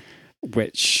 Yeah.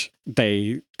 which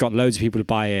they got loads of people to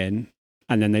buy in,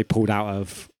 and then they pulled out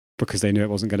of because they knew it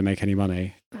wasn't going to make any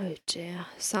money. Oh dear.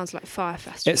 Sounds like Fire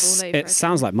Festival all over It again.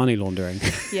 sounds like money laundering.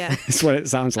 Yeah. It's what it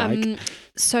sounds like.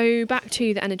 So back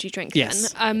to the energy drink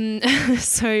Yes. then.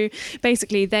 So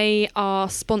basically they are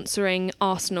sponsoring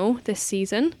Arsenal this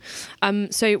season.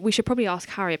 So we should probably ask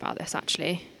Harry about this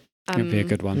actually. It'd be a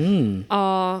good one.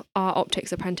 Our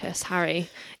optics apprentice, Harry,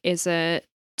 is a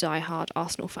diehard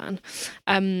Arsenal fan.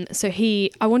 So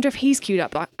I wonder if he's queued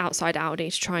up outside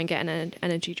Aldi to try and get an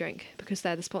energy drink because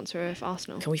they're the sponsor of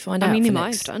Arsenal. Can we find out? I mean, he for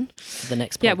might next, have done. for the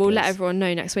next. Yeah, pod, we'll please? let everyone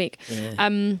know next week.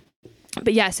 Yeah.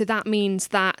 But yeah, so that means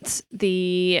that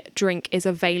the drink is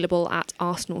available at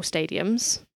Arsenal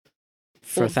stadiums.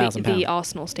 For Or £1,000. the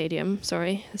Arsenal stadium,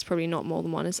 sorry. There's probably not more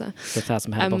than one, is there? For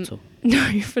 £1,000 bottle.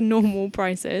 No, for normal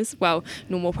prices. Well,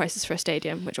 normal prices for a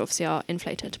stadium, which obviously are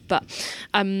inflated. But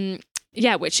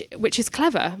yeah, which is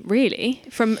clever, really.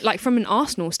 From an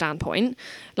Arsenal standpoint,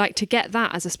 like to get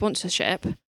that as a sponsorship,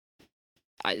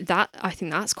 I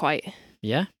think that's quite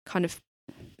Yeah. kind of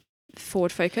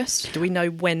forward focused. Do we know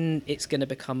when it's going to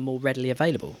become more readily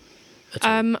available? At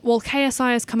all? Well,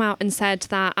 KSI has come out and said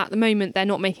that at the moment they're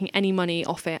not making any money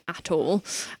off it at all.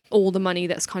 All the money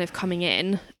that's kind of coming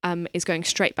in is going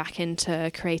straight back into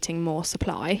creating more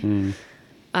supply.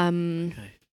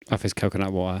 Off his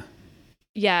coconut water.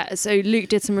 Yeah, so Luke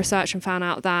did some research and found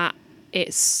out that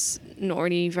it's not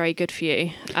really very good for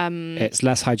you. It's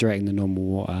less hydrating than normal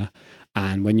water.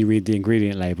 And when you read the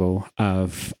ingredient label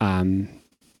of,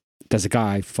 there's a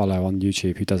guy I follow on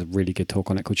YouTube who does a really good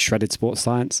talk on it called Shredded Sports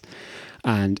Science.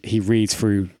 And he reads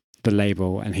through the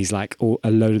label and he's like, a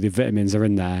load of the vitamins are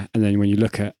in there. And then when you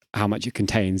look at how much it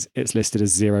contains, it's listed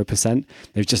as 0%.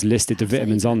 They've just listed the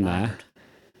vitamins on there.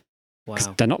 Wow. 'Cause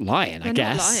they're not lying, I They're not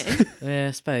guess. lying. Yeah,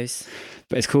 I suppose.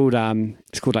 But it's called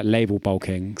like label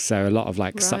bulking. So a lot of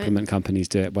like Right. supplement companies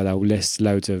do it where they'll list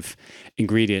loads of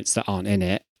ingredients that aren't in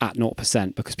it at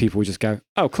 0% because people will just go,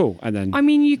 oh, cool. And then I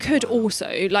mean, you could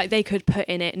also, like, they could put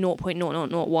in it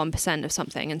 0.0001% of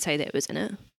something and say that it was in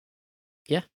it.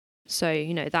 Yeah. So,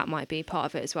 that might be part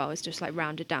of it as well. It's just like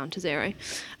rounded down to 0.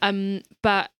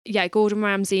 But yeah, Gordon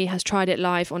Ramsay has tried it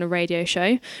live on a radio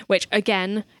show, which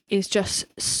again is just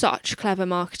such clever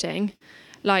marketing.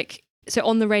 Like, so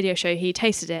on the radio show, he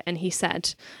tasted it and he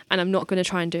said, and I'm not going to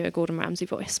try and do a Gordon Ramsay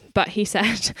voice, but he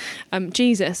said,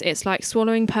 Jesus, it's like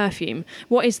swallowing perfume.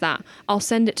 What is that? I'll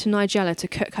send it to Nigella to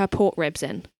cook her pork ribs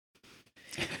in.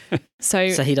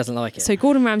 So he doesn't like it. So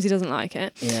Gordon Ramsay doesn't like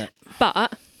it. Yeah.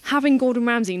 But having Gordon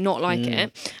Ramsay not like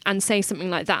it and say something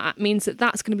like that means that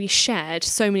that's going to be shared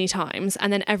so many times,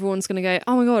 and then everyone's going to go,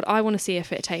 oh my God, I want to see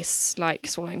if it tastes like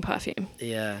swallowing perfume.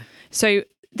 Yeah. So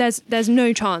there's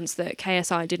no chance that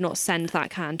KSI did not send that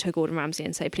can to Gordon Ramsay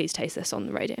and say, please taste this on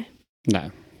the radio. No.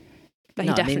 But No, he I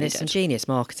mean, definitely there's some did. genius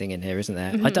marketing in here, isn't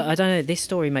there? Mhm. I don't know. This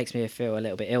story makes me feel a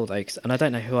little bit ill, though, and I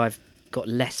don't know who I've got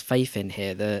less faith in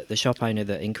here: the shop owner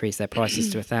that increased their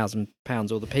prices to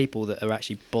 £1,000, or the people that are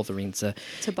actually bothering to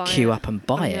buy queue it. up and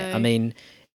buy I it. know. I mean,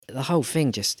 the whole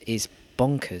thing just is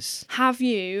bonkers. Have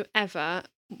you ever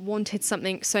wanted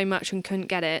something so much and couldn't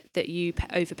get it that you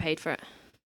overpaid for it?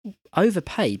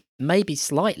 Overpaid, maybe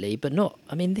slightly, but not.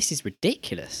 I mean, this is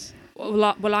ridiculous.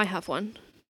 Well, I have one.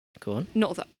 Go on.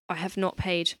 Not that I have not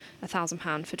paid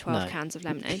 £1,000 for 12 No. cans of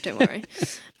lemonade, don't worry.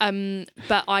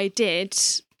 But I did,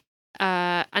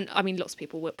 and I mean, lots of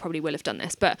people probably will have done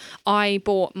this, but I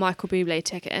bought Michael Bublé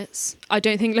tickets. I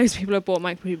don't think loads of people have bought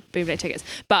Michael Bublé tickets,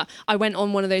 but I went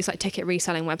on one of those like ticket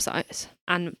reselling websites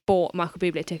and bought Michael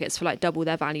Bublé tickets for like double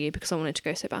their value because I wanted to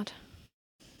go so bad.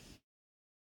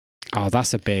 Oh,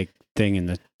 that's a big thing in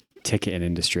the ticketing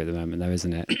industry at the moment, though,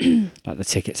 isn't it? Like the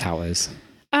ticket towers.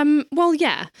 Well,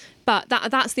 yeah, but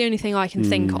that's the only thing I can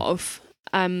think of.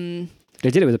 They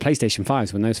did it with the PlayStation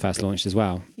 5s when those first launched as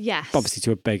well. Yes. Obviously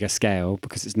to a bigger scale,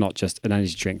 because it's not just an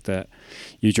energy drink that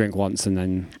you drink once and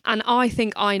then... And I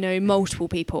think I know multiple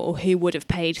people who would have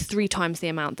paid 3 times the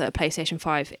amount that a PlayStation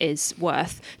 5 is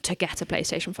worth to get a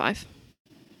PlayStation 5.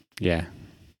 Yeah.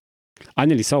 I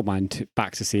nearly sold mine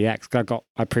back to CEX.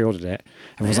 I pre-ordered it.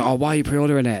 And was like, oh, why are you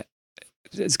pre-ordering it?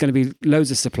 It's going to be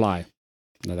loads of supply.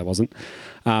 No, there wasn't.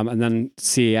 And then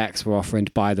CEX were offering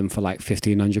to buy them for like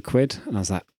 1,500 quid. And I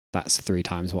was like, that's 3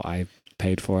 times what I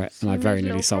paid for it. And I very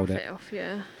nearly sold it.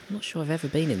 Yeah. I'm not sure I've ever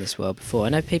been in this world before. I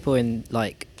know people in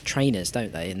like trainers,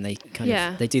 don't they? And they kind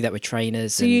of they do that with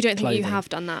trainers. So and you don't think you clothing. have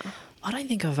done that? I don't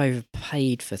think I've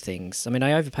overpaid for things. I mean,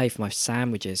 I overpay for my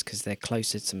sandwiches because they're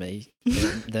closer to me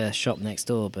than the shop next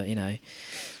door. But, you know,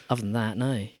 other than that,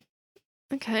 no.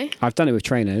 Okay. I've done it with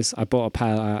trainers. I bought a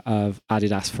pair of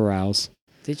Adidas Pharrells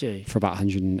Did you? for about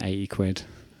 180 quid.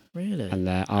 Really? And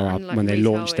And, like, when they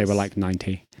retail launched, they were is- like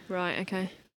 90 Right. Okay.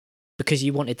 Because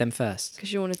you wanted them first?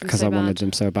 Because you wanted them because so I bad. wanted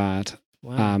them so bad.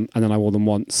 Wow. And then I wore them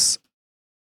once,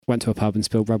 went to a pub and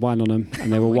spilled red wine on them,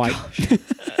 and they were Oh my white.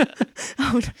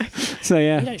 Oh no. So You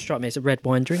yeah, don't strike me as a red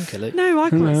wine drinker, Luke. No, I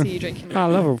can't No. see you drinking. I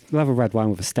love a red wine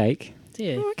with a steak. Do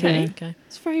you? Oh, okay. Okay.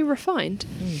 It's very refined.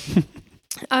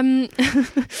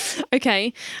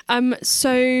 Okay.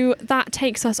 So that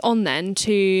takes us on then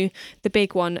to the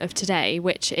big one of today,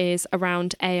 which is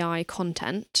around AI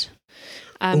content.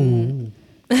 So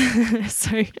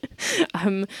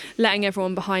letting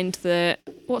everyone behind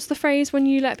what's the phrase when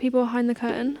you let people behind the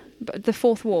curtain? But the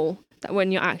fourth wall. That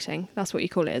when you're acting, that's what you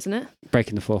call it, isn't it?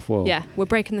 Breaking the fourth wall. Yeah, we're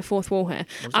breaking the fourth wall here. What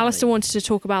does that Alistair mean? wanted to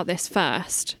talk about this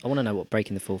first. I want to know what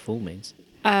breaking the fourth wall means.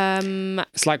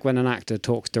 It's like when an actor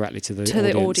talks directly to the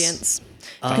Audience.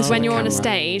 Because when you're on a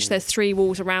stage, there's 3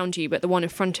 walls around you, but the one in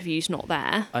front of you is not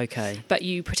there. Okay, But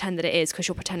you pretend that it is because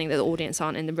you're pretending that the audience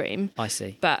aren't in the room. I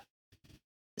see. But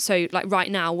so, like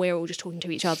right now, we're all just talking to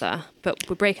each other, but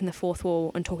we're breaking the fourth wall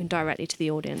and talking directly to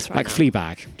the audience right like now.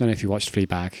 Fleabag. Don't know if you watched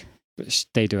Fleabag, but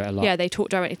they do it a lot. Yeah, they talk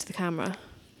directly to the camera.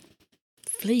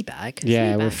 Fleabag?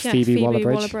 Yeah, Fleabag. with Yeah, Phoebe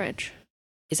Waller-Bridge. Waller-Bridge.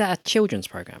 Is that a children's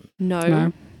program? No.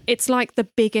 No. It's like the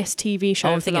biggest TV show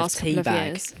I'm of the thinking of last couple of Teabag.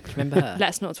 years. Do you remember her?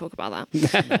 Let's not talk about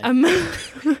that. No.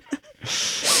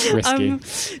 Risky.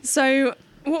 So,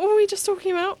 what were we just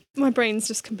talking about? My brain's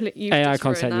just completely you've AI just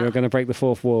ruined content. that. You were going to break the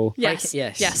fourth wall. Yes.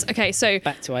 Yes. Yes. Okay. So,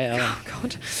 Back to AI. oh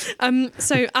God.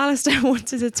 So Alistair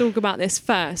wanted to talk about this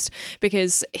first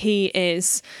because he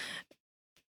is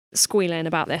squealing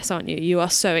about this, aren't you? You are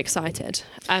so excited.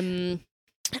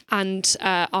 And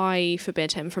I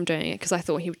forbid him from doing it because I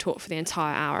thought he would talk for the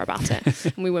entire hour about it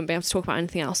and we wouldn't be able to talk about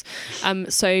anything else.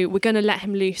 So we're going to let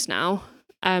him loose now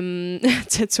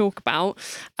to talk about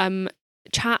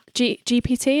Chat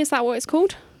GPT. Is that what it's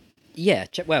called? Yeah,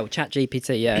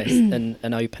 ChatGPT, yeah, it's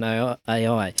an open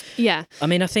AI. Yeah. I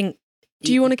mean, I think...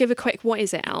 Do you want to give a quick, what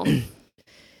is it, Al?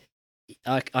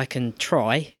 I can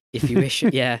try, if you wish,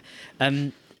 yeah.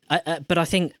 But I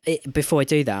think, before I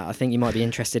do that, I think you might be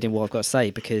interested in what I've got to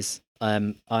say, because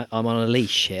I'm on a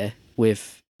leash here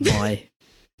with my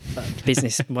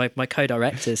business, my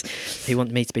co-directors, who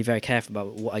want me to be very careful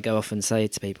about what I go off and say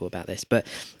to people about this. But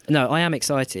no, I am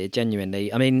excited,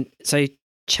 genuinely. I mean, so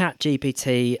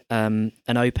ChatGPT and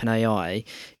OpenAI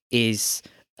is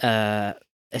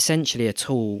essentially a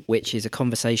tool which is a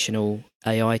conversational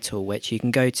AI tool, which you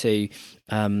can go to.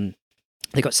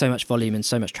 They've got so much volume and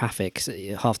so much traffic, so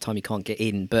half the time you can't get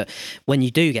in. But when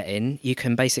you do get in, you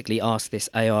can basically ask this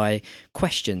AI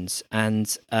questions,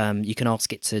 and you can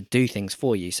ask it to do things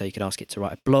for you. So you could ask it to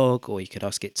write a blog, or you could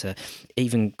ask it to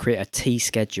even create a tea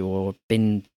schedule or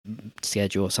bin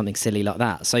schedule or something silly like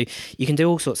that. So you can do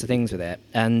all sorts of things with it.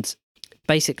 And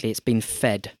basically it's been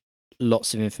fed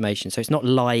lots of information. So it's not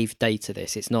live data,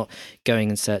 this. It's not going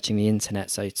and searching the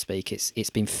internet, so to speak. It's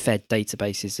been fed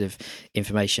databases of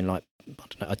information, like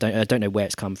I don't know where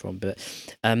it's come from, but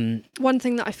one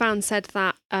thing that I found said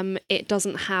that it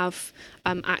doesn't have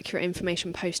accurate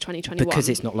information post 2021 because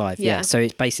it's not live. Yeah, so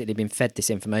it's basically been fed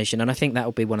this information, and I think that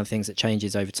will be one of the things that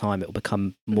changes over time. It will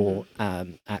become more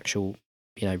actual,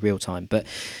 real time. But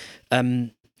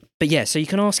yeah, so you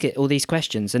can ask it all these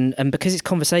questions, and because it's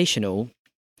conversational,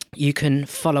 you can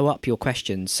follow up your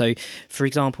questions. So, for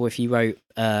example, if you wrote,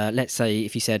 let's say,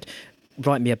 if you said,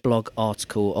 write me a blog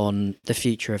article on the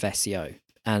future of SEO,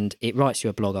 and it writes you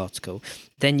a blog article,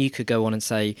 then you could go on and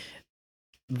say,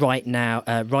 write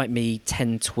me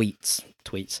 10 tweets,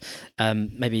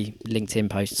 maybe LinkedIn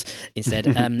posts instead.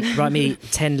 Write me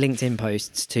 10 LinkedIn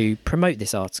posts to promote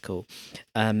this article.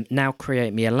 Now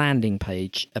create me a landing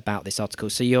page about this article.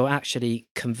 So you're actually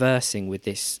conversing with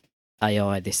this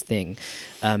AI, this thing,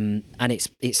 and it's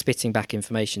spitting back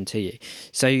information to you.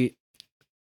 So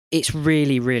it's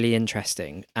really, really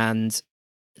interesting. And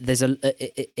there's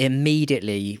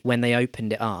immediately when they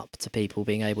opened it up to people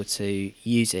being able to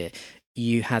use it,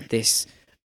 you had this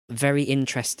very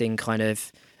interesting kind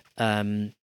of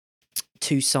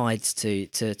two sides to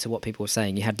what people were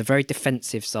saying. You had the very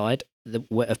defensive side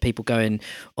of people going,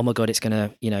 "Oh my God, it's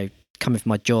going to, come with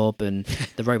my job, and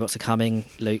the robots are coming,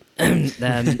 Luke." We talk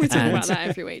about that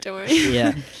every week, don't worry.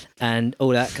 Yeah, and all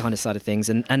that kind of side of things,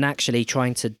 and actually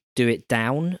trying to do it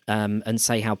down and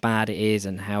say how bad it is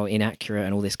and how inaccurate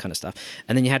and all this kind of stuff.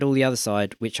 And then you had all the other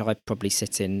side, which I probably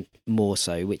sit in more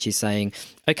so, which is saying,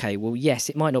 okay, well, yes,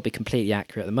 it might not be completely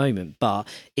accurate at the moment, but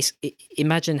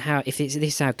imagine how, if this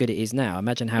is how good it is now,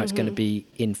 imagine how it's going to be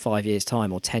in 5 years'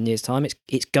 time or 10 years' time.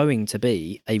 It's going to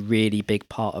be a really big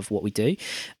part of what we do.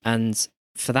 And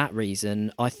for that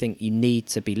reason, I think you need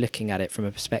to be looking at it from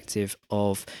a perspective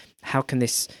of how can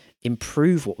this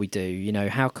improve what we do?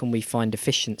 How can we find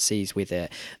efficiencies with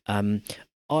it?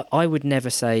 I would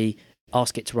never say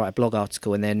ask it to write a blog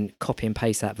article and then copy and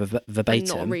paste that verbatim. And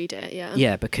not read it, yeah.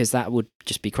 Yeah, because that would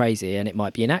just be crazy and it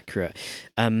might be inaccurate.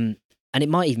 And it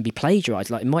might even be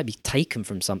plagiarized, like it might be taken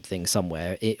from something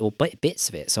somewhere, or bits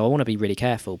of it. So I want to be really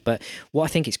careful. But what I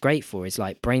think it's great for is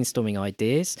like brainstorming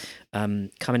ideas,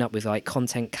 coming up with like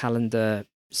content calendar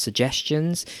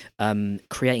suggestions,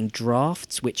 creating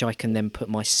drafts which I can then put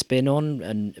my spin on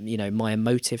and my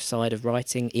emotive side of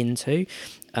writing into.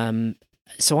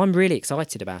 So I'm really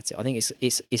excited about it. I think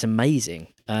it's amazing.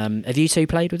 Have you two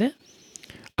played with it?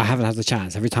 I haven't had the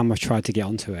chance. Every time I've tried to get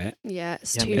onto it,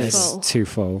 it's it's too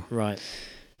full. Right.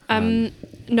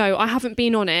 No, I haven't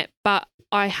been on it, but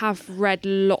I have read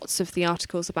lots of the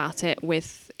articles about it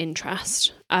with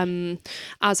interest,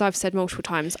 as I've said multiple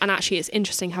times. And actually, it's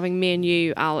interesting having me and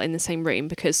you, Al, in the same room,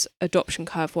 because adoption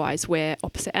curve-wise, we're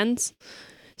opposite ends.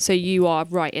 So you are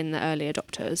right in the early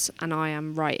adopters, and I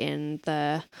am right in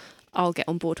the I'll get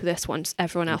on board with this once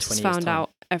everyone else has found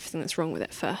out everything that's wrong with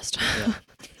it first. Yeah.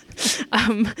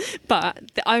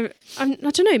 But I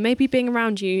don't know, maybe being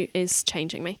around you is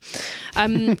changing me.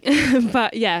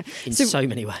 But yeah. In so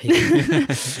many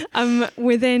ways.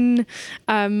 Within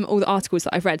all the articles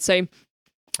that I've read. So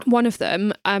one of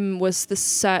them was the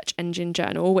Search Engine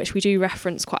Journal, which we do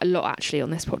reference quite a lot actually on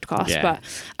this podcast. Yeah.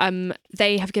 But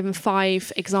they have given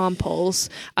 5 examples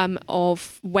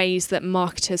of ways that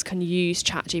marketers can use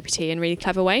ChatGPT in really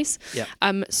clever ways. Yeah.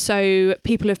 So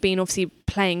people have been obviously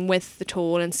playing with the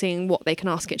tool and seeing what they can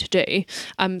ask it to do.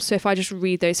 So if I just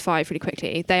read those 5 really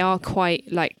quickly, they are quite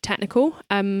technical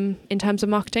in terms of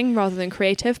marketing rather than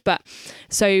creative. But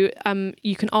so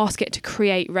you can ask it to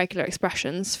create regular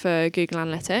expressions for Google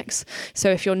Analytics. So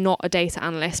if you're not a data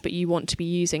analyst but you want to be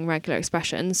using regular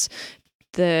expressions,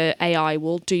 the AI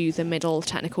will do the middle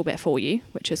technical bit for you,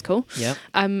 which is cool. Yeah.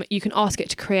 You can ask it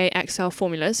to create Excel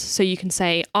formulas. So you can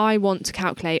say, I want to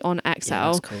calculate on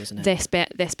Excel that's cool, isn't it? this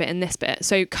bit, and this bit.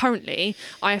 So currently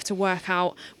I have to work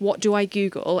out what do I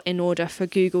Google in order for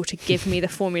Google to give me the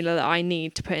formula that I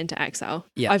need to put into Excel.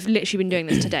 Yeah. I've literally been doing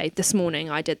this today. This morning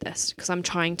I did this because I'm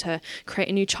trying to create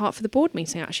a new chart for the board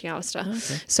meeting, actually, Alistair.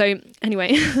 Okay. So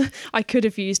anyway, I could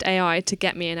have used AI to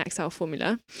get me an Excel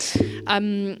formula.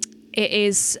 It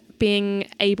is being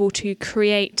able to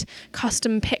create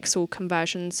custom pixel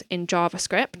conversions in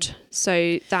JavaScript.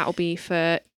 So that'll be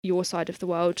for your side of the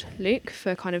world, Luke,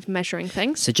 for kind of measuring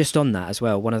things. So just on that as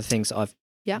well, one of the things that I've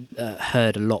Yeah.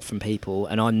 heard a lot from people,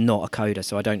 and I'm not a coder,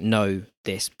 so I don't know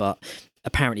this, but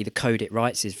apparently the code it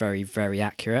writes is very, very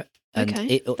accurate. And Okay,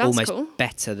 it that's almost cool.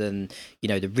 better than,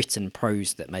 the written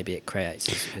prose that maybe it creates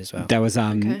as well. There was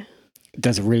Okay.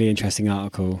 there's a really interesting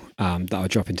article that I'll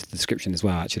drop into the description as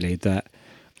well, actually, that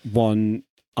one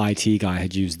IT guy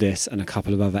had used this and a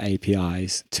couple of other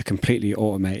APIs to completely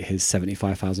automate his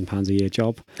 £75,000 a year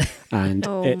job. And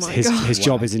Oh it's my his God.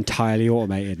 job is entirely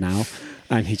automated now.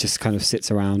 And he just kind of sits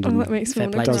around Oh, and that makes me Fair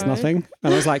want play to to does cry. nothing.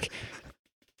 And I was like,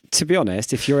 to be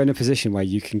honest, if you're in a position where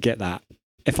you can get that,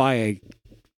 if I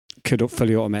could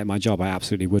fully automate my job, I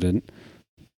absolutely wouldn't.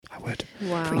 I would.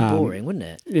 Wow. Pretty boring, wouldn't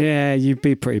it? Yeah, you'd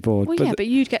be pretty bored. Well, yeah, but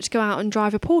you'd get to go out and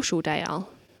drive a Porsche all day, Al.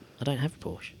 I don't have a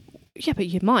Porsche. Yeah, but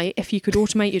you might if you could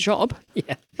automate your job.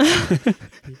 Yeah.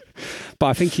 But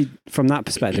I think from that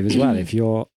perspective as well, if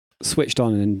you're switched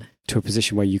on into a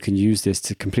position where you can use this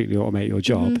to completely automate your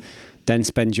job, Mhm. then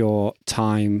spend your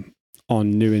time on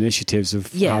new initiatives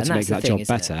of Yeah, how and to make that's the that thing, job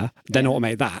isn't it? better, then Yeah.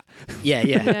 automate that. Yeah.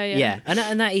 Yeah.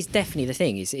 And that is definitely the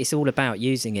thing. It's all about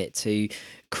using it to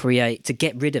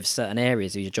get rid of certain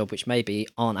areas of your job which maybe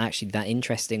aren't actually that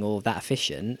interesting or that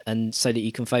efficient, and so that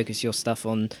you can focus your stuff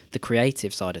on the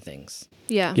creative side of things.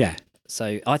 Yeah. Yeah.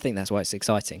 So I think that's why it's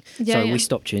exciting. Yeah, Sorry, yeah. we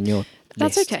stopped you in your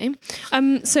That's list. okay.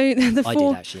 So the I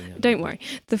fourth. did actually. Don't worry.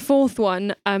 The fourth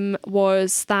one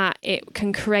was that it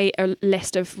can create a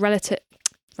list of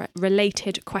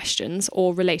related questions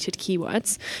or related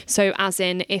keywords. So as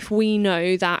in, if we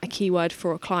know that a keyword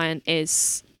for a client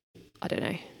is, I don't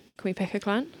know, can we pick a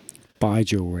client? Buy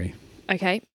jewelry.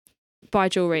 Okay. Buy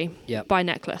jewelry, Yep. buy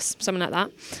necklace, something like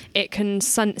that. It can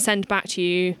send back to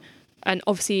you. And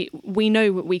obviously, we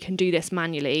know that we can do this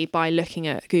manually by looking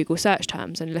at Google search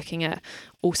terms and looking at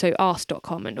also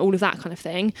ask.com and all of that kind of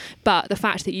thing. But the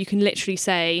fact that you can literally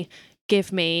say,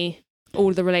 give me all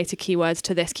of the related keywords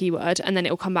to this keyword, and then it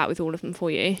will come back with all of them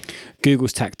for you.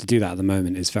 Google's tech to do that at the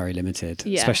moment is very limited,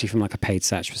 Yeah. especially from like a paid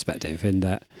search perspective, in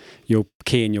that you'll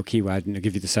key in your keyword and it'll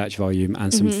give you the search volume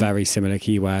and some Mhm. very similar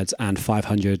keywords and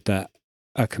 500 that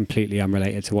are completely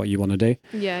unrelated to what you want to do.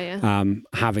 Yeah.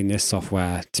 Having this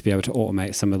software to be able to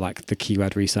automate some of like the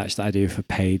keyword research that I do for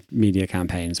paid media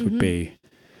campaigns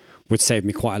would save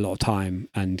me quite a lot of time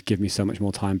and give me so much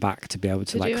more time back to be able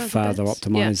to To like do other further bits.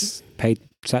 optimize paid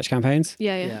search campaigns.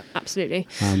 Yeah, Yeah. absolutely.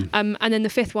 Um, And then the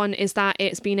fifth one is that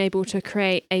it's been able to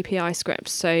create API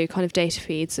scripts, so kind of data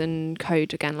feeds and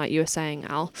code, again, like you were saying,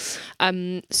 Al.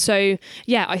 So,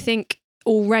 yeah, I think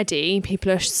already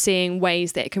people are seeing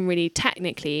ways that it can really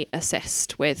technically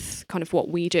assist with kind of what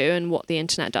we do and what the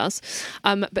internet does.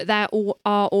 But there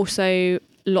are also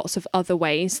lots of other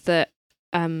ways that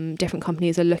different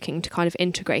companies are looking to kind of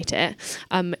integrate it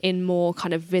in more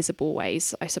kind of visible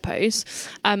ways, I suppose.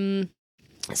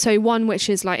 So one which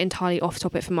is like entirely off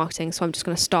topic for marketing, so I'm just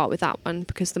going to start with that one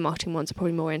because the marketing ones are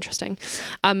probably more interesting,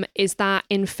 is that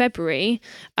in February,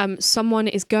 someone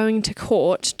is going to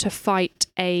court to fight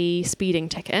a speeding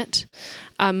ticket,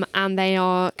 and they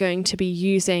are going to be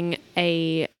using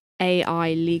a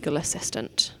AI legal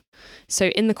assistant. So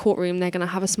in the courtroom, they're going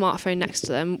to have a smartphone next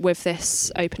to them with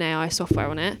this OpenAI software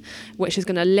on it, which is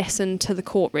going to listen to the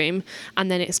courtroom,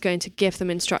 and then it's going to give them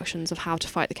instructions of how to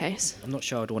fight the case. I'm not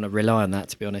sure I'd want to rely on that,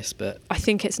 to be honest, but I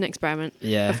think it's an experiment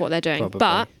yeah. of what they're doing, probably.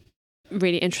 but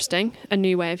really interesting, a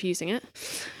new way of using it.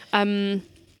 And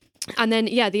then,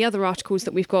 yeah, the other articles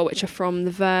that we've got, which are from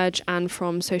The Verge and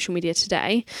from Social Media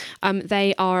Today,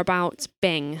 they are about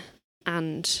Bing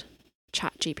and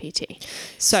ChatGPT.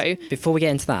 So Before we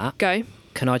get into that, go.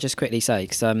 can I just quickly say,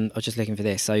 because I was just looking for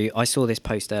this. So I saw this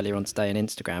post earlier on today on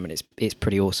Instagram, and it's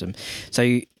pretty awesome.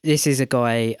 So this is a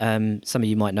guy, some of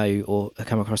you might know or have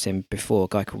come across him before, a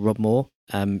guy called Rob Moore,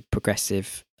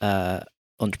 progressive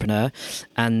entrepreneur.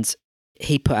 And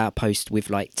he put out a post with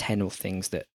like 10 of things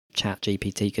that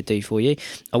ChatGPT could do for you.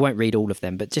 I won't read all of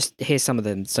them, but just here's some of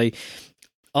them. So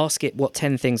ask it what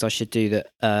 10 things I should do that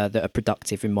are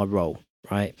productive in my role,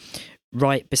 right?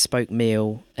 write bespoke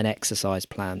meal and exercise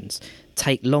plans,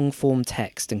 take long form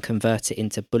text and convert it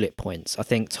into bullet points. I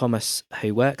think Thomas,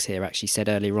 who works here, actually said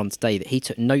earlier on today that he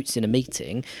took notes in a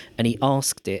meeting and he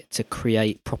asked it to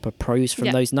create proper prose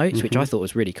from those notes, which I thought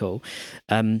was really cool.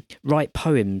 Write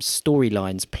poems,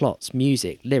 storylines, plots,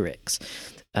 music, lyrics.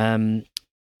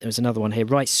 There was another one here.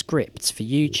 Write scripts for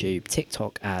YouTube,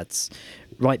 TikTok ads,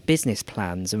 write business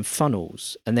plans and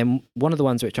funnels. And then one of the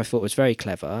ones which I thought was very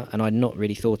clever, and I'd not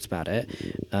really thought about it,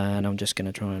 and I'm just going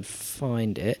to try and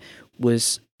find it,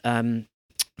 was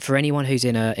for anyone who's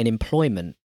in an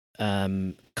employment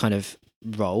kind of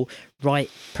role,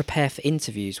 prepare for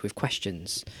interviews with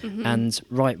questions and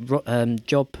write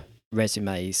job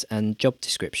resumes and job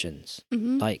descriptions.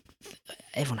 Like,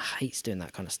 everyone hates doing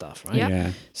that kind of stuff, right?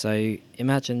 Yeah. So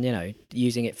imagine,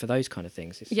 using it for those kind of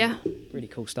things. It's really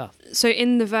cool stuff. So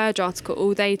in the Verge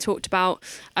article, they talked about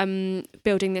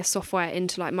building this software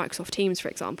into like Microsoft Teams, for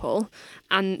example.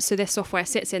 And so this software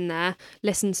sits in there,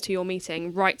 listens to your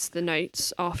meeting, writes the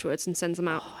notes afterwards and sends them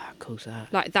out. Oh, how cool is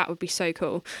that? Like, that would be so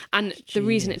cool. And the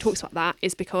reason it talks about that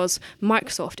is because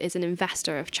Microsoft is an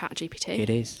investor of ChatGPT. It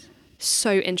is.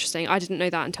 So interesting. I didn't know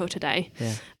that until today.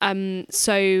 Yeah.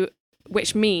 So,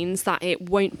 which means that it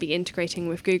won't be integrating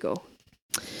with Google.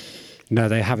 No,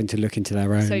 they're having to look into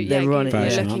their own. So They're Google running- are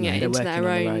version, looking aren't at they? into They're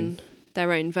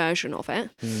their own version of it.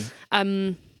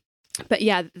 Mm. But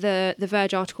yeah, the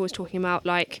Verge article was talking about,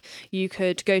 like, you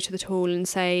could go to the tool and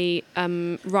say,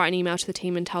 write an email to the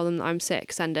team and tell them that I'm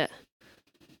sick, send it,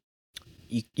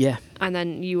 Yeah. and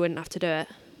then you wouldn't have to do it.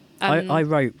 I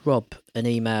wrote Rob an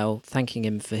email thanking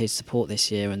him for his support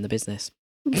this year and the business.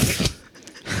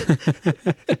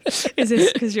 Is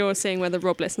this because you're seeing whether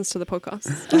Rob listens to the podcast?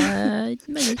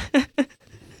 Maybe.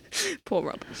 Poor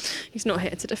Rob. He's not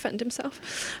here to defend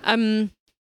himself. And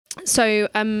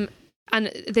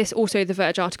this also, the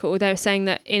Verge article, they're saying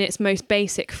that in its most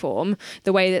basic form,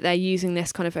 the way that they're using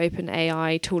this kind of open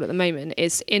AI tool at the moment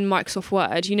is in Microsoft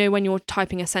Word. You know, when you're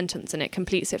typing a sentence and it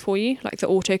completes it for you, like the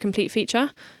autocomplete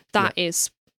feature, that is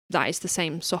the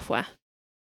same software.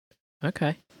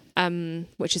 Okay.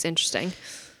 Which is interesting.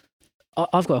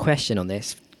 I've got a question on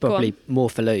this, probably more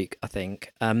for Luke, I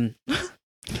think.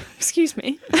 Excuse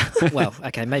me. Well,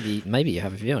 okay, maybe you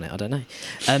have a view on it. I don't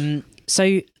know.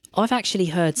 So I've actually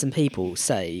heard some people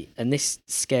say, and this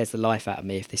scares the life out of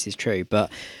me if this is true, but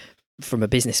from a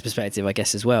business perspective, I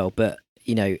guess as well. But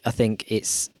I think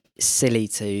it's silly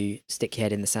to stick your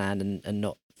head in the sand and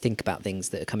not think about things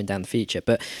that are coming down the future.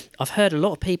 But I've heard a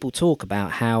lot of people talk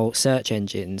about how search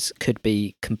engines could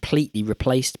be completely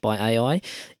replaced by AI,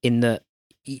 in that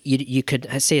you could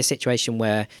see a situation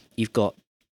where you've got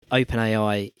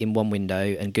OpenAI in one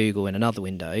window and Google in another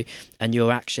window, and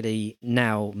you're actually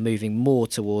now moving more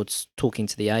towards talking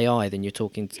to the AI than you're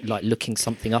talking to, like, looking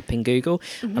something up in Google.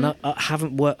 And I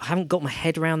haven't got my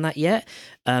head around that yet.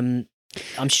 I'm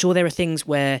sure there are things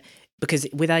where, because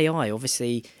with AI,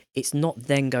 obviously, it's not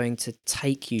then going to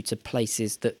take you to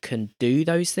places that can do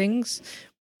those things,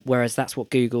 whereas that's what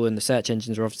Google and the search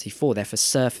engines are obviously for. They're for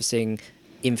surfacing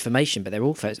information, but they're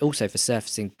also for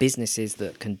surfacing businesses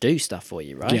that can do stuff for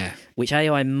you, right? Yeah. Which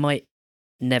AI might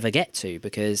never get to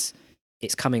because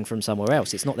it's coming from somewhere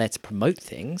else. It's not there to promote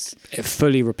things. It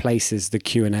fully replaces the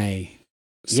Q&A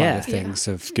side of things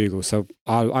of Google. So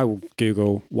I will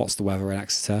Google what's the weather in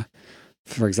Exeter,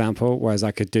 for example, whereas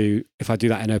I could do, if I do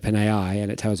that in OpenAI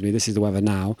and it tells me this is the weather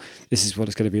now, this is what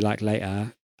it's going to be like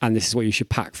later, and this is what you should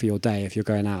pack for your day if you're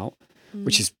going out,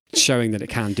 which is showing that it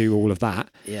can do all of that.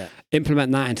 Yeah.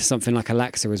 Implement that into something like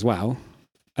Alexa as well,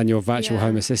 and your virtual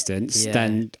home assistants,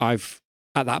 then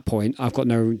at that point, I've got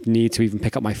no need to even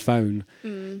pick up my phone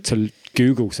to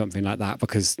Google something like that,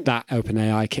 because that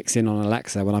OpenAI kicks in on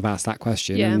Alexa when I've asked that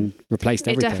question and replaced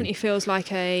everything. It definitely feels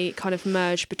like a kind of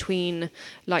merge between,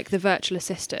 like, the virtual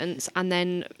assistants and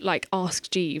then, like, Ask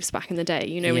Jeeves back in the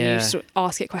day, when you sort of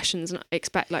ask it questions and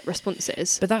expect, like,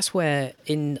 responses. But that's where,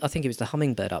 I think it was the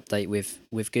Hummingbird update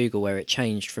with Google, where it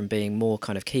changed from being more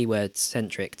kind of keyword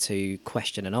centric to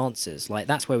question and answers. Like,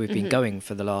 that's where we've been going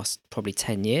for the last probably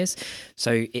 10 years.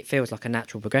 So it feels like a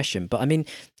natural progression. But I mean,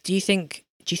 do you think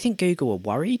Google are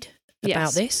worried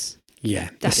about this? Yeah,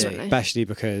 Definitely. Especially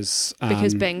because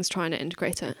Bing's trying to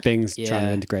integrate it. Bing's trying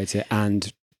to integrate it,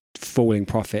 and falling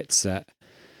profits at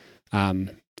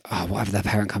whatever their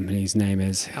parent company's name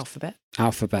is.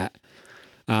 Alphabet.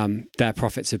 Their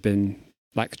profits have been,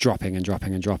 like, dropping and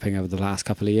dropping and dropping over the last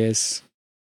couple of years.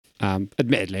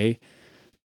 Admittedly,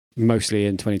 mostly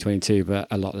in 2022, but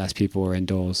a lot less people were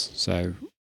indoors, so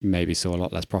maybe saw a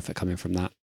lot less profit coming from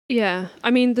that. Yeah,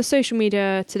 I mean, the Social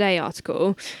Media Today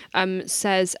article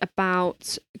says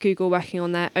about Google working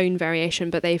on their own variation,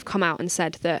 but they've come out and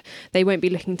said that they won't be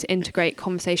looking to integrate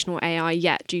conversational AI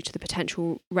yet due to the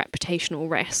potential reputational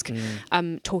risk,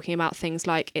 talking about things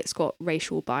like it's got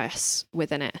racial bias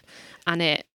within it,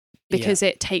 and because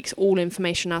it takes all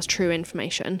information as true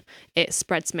information, it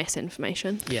spreads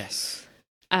misinformation. Yes.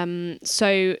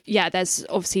 So, yeah, there's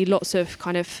obviously lots of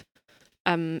kind of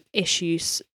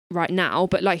issues right now,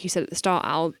 but like you said at the start,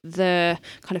 Al, the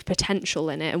kind of potential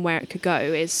in it and where it could go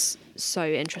is so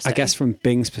interesting. I guess from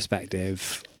Bing's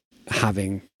perspective,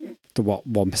 having the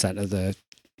 1% of the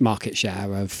market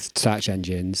share of search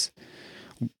engines,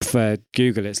 for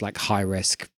Google it's like high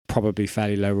risk, probably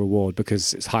fairly low reward,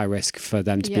 because it's high risk for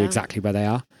them to be exactly where they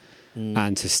are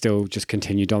and to still just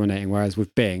continue dominating, whereas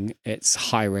with Bing it's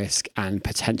high risk and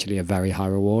potentially a very high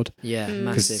reward.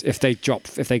 Because if they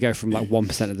go from like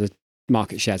 1% of the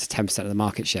market share to 10% of the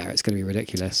market share, it's going to be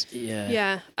ridiculous.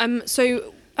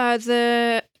 So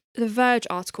the Verge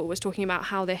article was talking about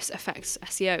how this affects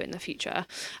SEO in the future,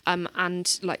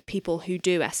 and like people who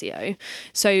do SEO.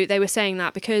 So they were saying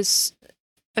that because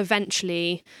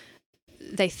eventually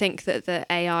they think that the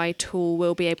AI tool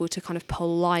will be able to kind of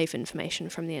pull live information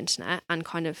from the internet and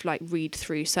kind of like read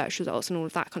through search results and all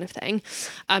of that kind of thing.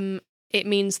 It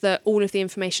means that all of the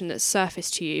information that's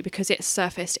surfaced to you, because it's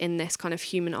surfaced in this kind of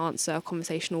human answer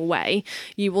conversational way,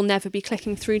 you will never be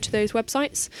clicking through to those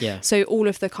websites. So all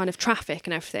of the kind of traffic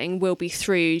and everything will be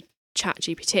through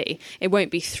ChatGPT. It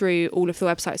won't be through all of the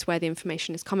websites where the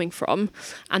information is coming from.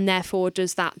 And therefore,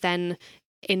 does that then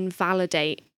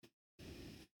invalidate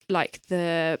like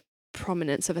the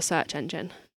prominence of a search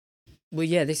engine? Well,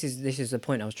 yeah, this is the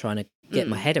point I was trying to get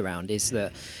my head around, is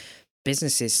that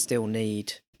businesses still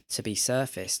need to be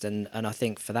surfaced, and I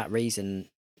think for that reason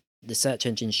the search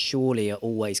engines surely are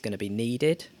always going to be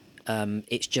needed.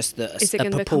 It's just that is it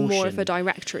going to become more of a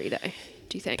directory though,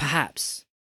 do you think? Perhaps.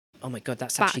 Oh my god,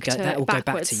 that's actually that will go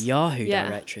back to Yahoo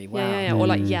directory. Wow. Or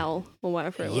like Yell or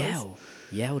whatever it was.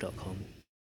 Yell.com.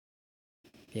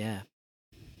 Yeah.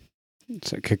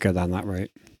 So it could go down that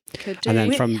route. Could do. And then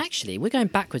we're going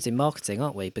backwards in marketing,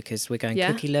 aren't we? Because we're going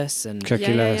cookieless and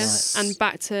and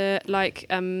back to like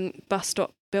bus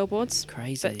stop billboards,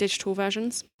 crazy, but digital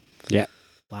versions. Yeah.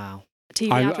 Wow.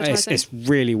 TV advertising. It's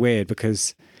really weird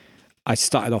because I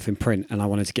started off in print and I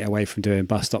wanted to get away from doing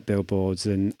bus stop billboards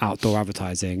and outdoor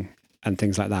advertising and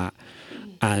things like that.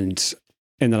 And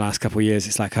in the last couple of years,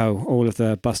 it's like, all of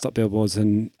the bus stop billboards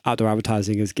and outdoor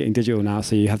advertising is getting digital now.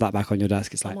 So you have that back on your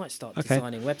desk. It's like, I might start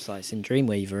designing websites in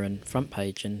Dreamweaver and Front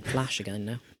Page and Flash again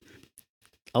now.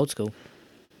 Old school.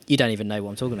 You don't even know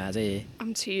what I'm talking about, do you?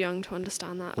 I'm too young to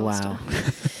understand that. Wow.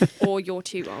 Or you're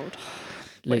too old.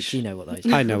 Luke, you know what those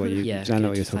are. I know what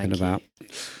you're talking about.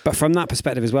 But from that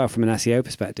perspective as well, from an SEO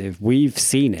perspective, we've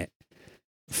seen it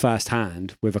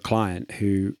firsthand with a client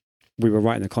who we were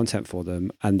writing the content for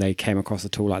them and they came across a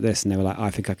tool like this and they were like, I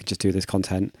think I could just do this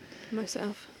content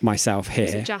myself here.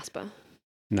 Is it Jasper?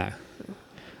 No.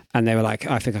 And they were like,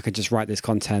 I think I could just write this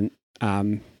content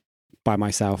by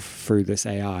myself through this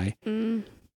AI.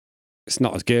 It's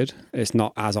not as good. It's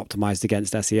not as optimized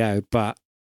against SEO, but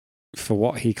for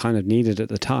what he kind of needed at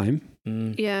the time.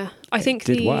 I think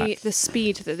the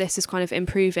speed that this is kind of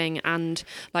improving and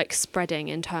like spreading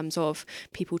in terms of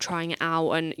people trying it out,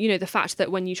 and you know the fact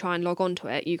that when you try and log onto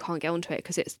it you can't get onto it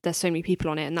because there's so many people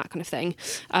on it and that kind of thing.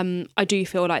 I do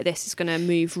feel like this is going to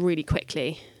move really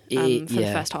quickly for the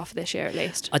first half of this year at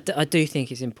least. I do think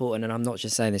it's important, and I'm not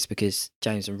just saying this because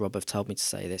James and Rob have told me to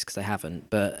say this because they haven't,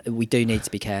 but we do need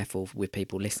to be careful with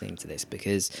people listening to this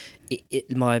because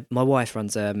my wife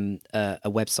runs a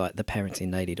website,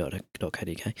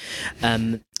 theparentinglady.co.uk,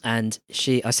 and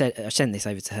I sent this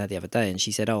over to her the other day and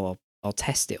she said, I'll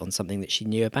test it on something that she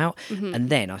knew about, and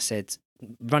then I said,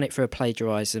 run it for a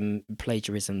plagiarism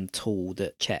tool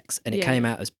that checks, and it came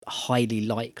out as highly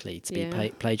likely to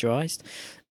be plagiarised.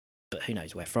 But who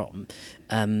knows where from?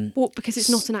 Well, because it's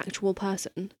not an actual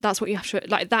person. That's what you have to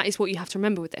that is what you have to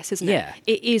remember with this, isn't it? Yeah.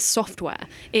 It is software.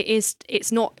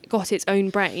 It's not got its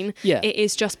own brain. Yeah. It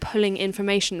is just pulling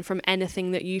information from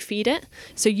anything that you feed it.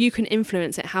 So you can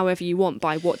influence it however you want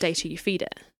by what data you feed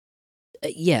it.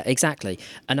 Yeah, exactly.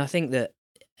 And I think that,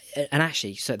 and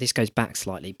actually, so this goes back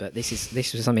slightly, but this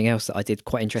was something else that I did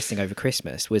quite interesting over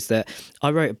Christmas, was that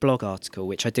I wrote a blog article,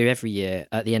 which I do every year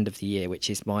at the end of the year, which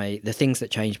is the things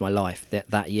that changed my life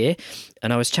that year.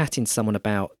 And I was chatting to someone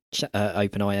about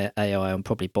OpenAI on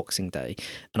probably Boxing Day,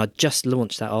 and I just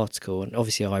launched that article, and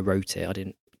obviously I wrote it. I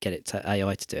didn't get it to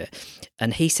AI to do it.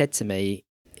 And he said to me,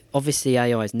 obviously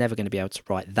AI is never going to be able to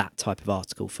write that type of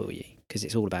article for you, because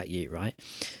it's all about you, right?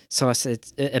 So I said,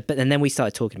 and then we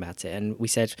started talking about it, and we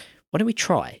said, why don't we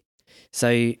try?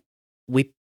 So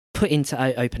we put into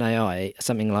OpenAI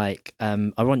something like,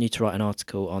 I want you to write an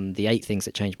article on the 8 things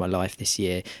that changed my life this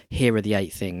year. Here are the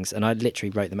 8 things. And I literally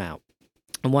wrote them out.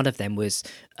 And one of them was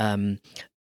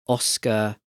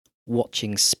Oscar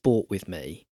watching sport with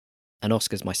me. And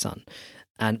Oscar's my son.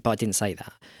 But I didn't say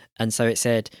that. And so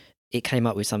it came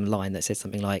up with some line that said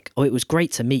something like, oh, it was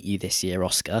great to meet you this year,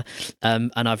 Oscar.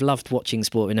 And I've loved watching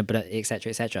sport, et cetera,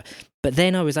 et cetera. But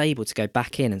then I was able to go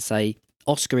back in and say,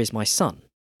 Oscar is my son.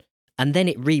 And then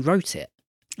it rewrote it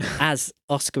as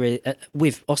Oscar,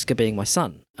 with Oscar being my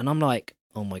son. And I'm like,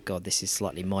 oh my God, this is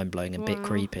slightly mind-blowing and a bit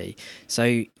creepy.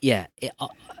 So yeah,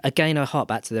 again, I hark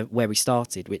back to where we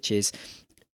started, which is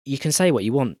you can say what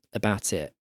you want about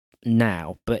it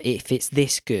now, but if it's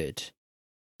this good,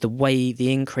 the way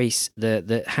the increase,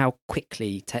 the how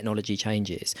quickly technology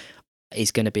changes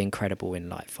is going to be incredible in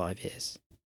like 5 years.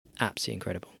 Absolutely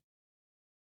incredible.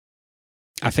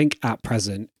 I think at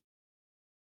present,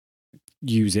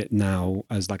 use it now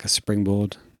as like a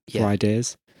springboard for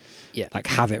ideas. Yeah. Like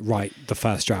have it write the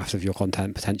first draft of your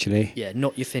content potentially. Yeah,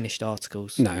 not your finished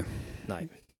articles. No.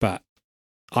 But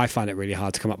I find it really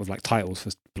hard to come up with like titles for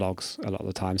blogs a lot of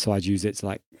the time. So I'd use it to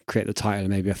like create the title and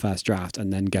maybe a first draft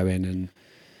and then go in and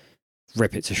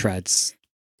rip it to shreds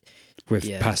with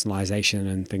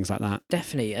personalization and things like that.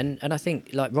 Definitely. And I think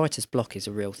like writer's block is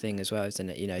a real thing as well, isn't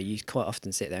it? You know, you quite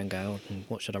often sit there and go, oh,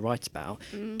 what should I write about?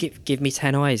 Give me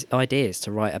 10 ideas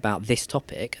to write about this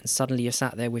topic, and suddenly you're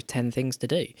sat there with 10 things to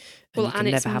do. And well, you can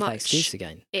and never have that excuse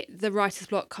again. The writer's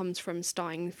block comes from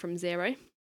starting from zero,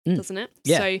 doesn't it?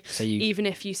 Yeah. So even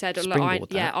if you said,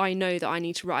 I know that I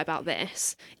need to write about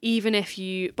this, even if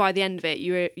you, by the end of it,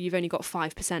 you've only got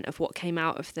 5% of what came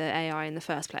out of the AI in the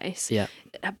first place,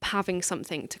 having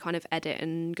something to kind of edit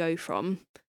and go from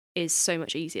is so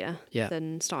much easier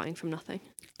than starting from nothing.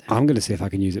 I'm going to see if I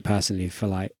can use it personally for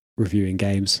like reviewing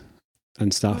games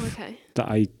and stuff that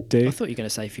I do. I thought you were going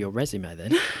to say for your resume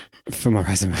then. For my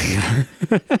resume,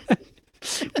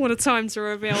 What a time to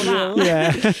reveal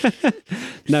that. Yeah.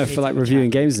 No, for like reviewing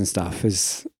games and stuff,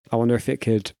 I wonder if it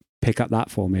could pick up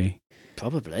that for me.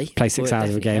 Probably. Play 6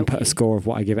 hours of a game, put a score of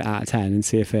what I give it out of 10 and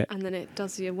see if it... And then it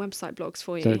does your website blogs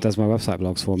for you. Then it does my website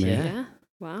blogs for me. Yeah.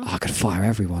 Wow. Oh, I could fire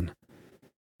everyone.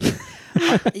 Do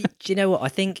you know what? I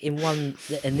think in one,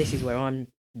 and this is where I'm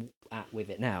at with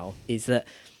it now, is that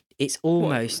it's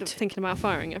almost... thinking about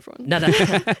firing everyone? No,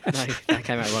 that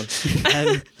came out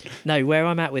wrong. No, where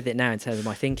I'm at with it now in terms of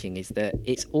my thinking is that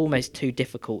it's almost too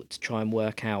difficult to try and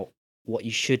work out what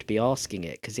you should be asking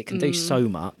it, because it can do so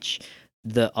much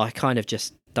that I kind of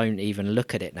just don't even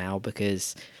look at it now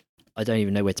because I don't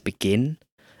even know where to begin.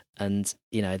 And,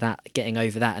 you know, that getting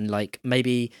over that and like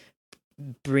maybe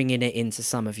bringing it into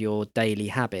some of your daily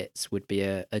habits would be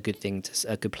a good thing,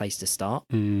 a good place to start.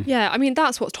 Yeah, I mean,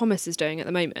 that's what Thomas is doing at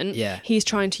the moment. Yeah. He's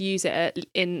trying to use it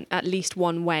in at least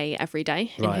one way every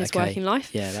day in his working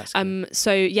life. Yeah, that's cool.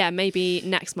 So yeah, maybe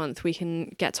next month we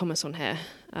can get Thomas on here.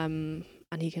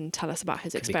 And he can tell us about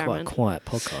his experiment. Be quite a quiet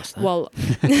podcast. That. Well,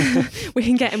 we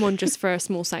can get him on just for a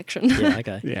small section. Yeah,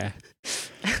 okay. Yeah.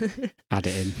 Add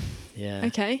it in. Yeah.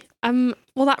 Okay.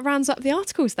 Well, that rounds up the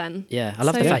articles then. Yeah, I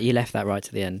love the fact you left that right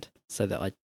to the end, so that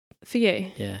I. For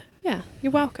you. Yeah. Yeah,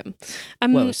 you're welcome.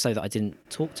 Well, so that I didn't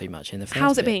talk too much in the first.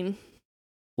 How's it bit. been?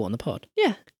 What, on the pod?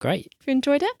 Yeah. Great. Have you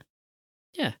enjoyed it?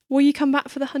 Yeah. Will you come back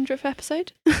for the 100th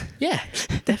episode? Yeah,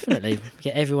 definitely.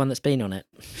 Get everyone that's been on it.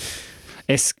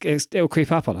 It'll creep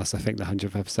up on us, I think, the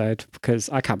 100th episode, because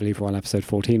I can't believe we're on episode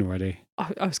 14 already.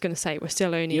 I was going to say we're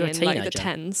still only You're a in like the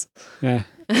teenager. 10s. Yeah.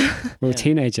 We're a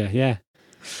teenager, yeah.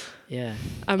 Yeah.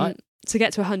 To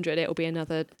get to 100, it'll be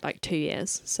another like 2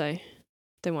 years. So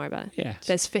don't worry about it. Yeah.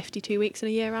 There's 52 weeks in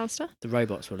a year, Alistair. The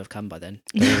robots will have come by then.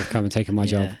 They would have come and taken my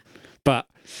job. But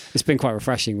it's been quite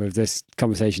refreshing with this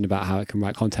conversation about how it can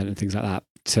write content and things like that,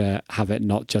 to have it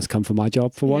not just come for my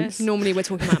job for once. Normally we're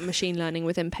talking about machine learning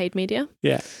within paid media.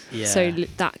 Yeah. So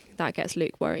that gets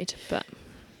Luke worried. But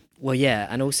well, yeah,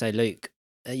 and also Luke,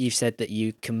 you've said that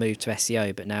you can move to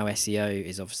SEO, but now SEO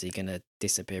is obviously going to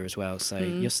disappear as well. So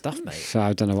your stuff, mate. So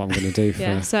I don't know what I'm going to do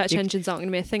for... search engines aren't going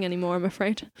to be a thing anymore, I'm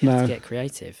afraid. You have to get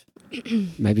creative.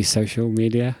 Maybe social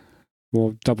media.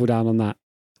 We'll double down on that.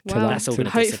 Well, that's all going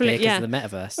to disappear because of the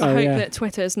metaverse. I hope that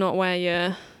Twitter's not where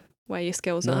your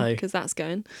skills are, because that's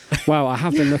going. Well, I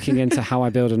have been looking into how I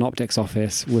build an optics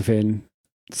office within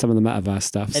some of the metaverse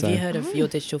stuff. Have you heard of Your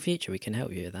Digital Future? We can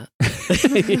help you with that.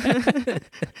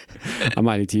 I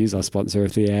might need to use our sponsor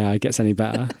if the AI gets any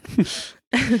better.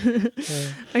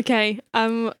 Okay.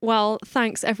 Well,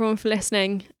 thanks everyone for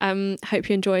listening. Hope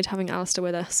you enjoyed having Alistair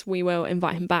with us. We will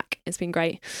invite him back. It's been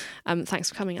great. Thanks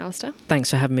for coming, Alistair. Thanks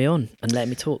for having me on and letting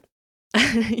me talk.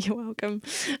 You're welcome.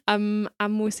 And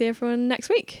we'll see everyone next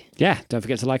week. Yeah, don't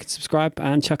forget to like and subscribe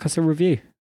and chuck us a review.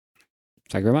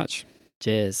 Thank you very much.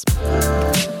 Cheers.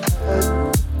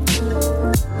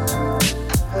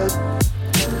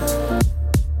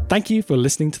 Thank you for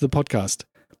listening to the podcast.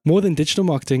 More Than Digital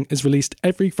Marketing is released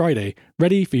every Friday,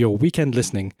 ready for your weekend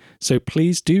listening. So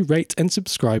please do rate and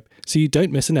subscribe so you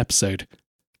don't miss an episode.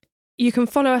 You can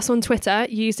follow us on Twitter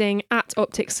using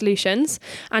 @OpticSolutions.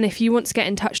 And if you want to get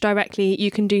in touch directly, you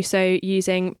can do so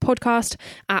using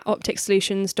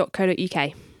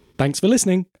podcast@opticsolutions.co.uk. Thanks for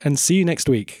listening and see you next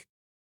week.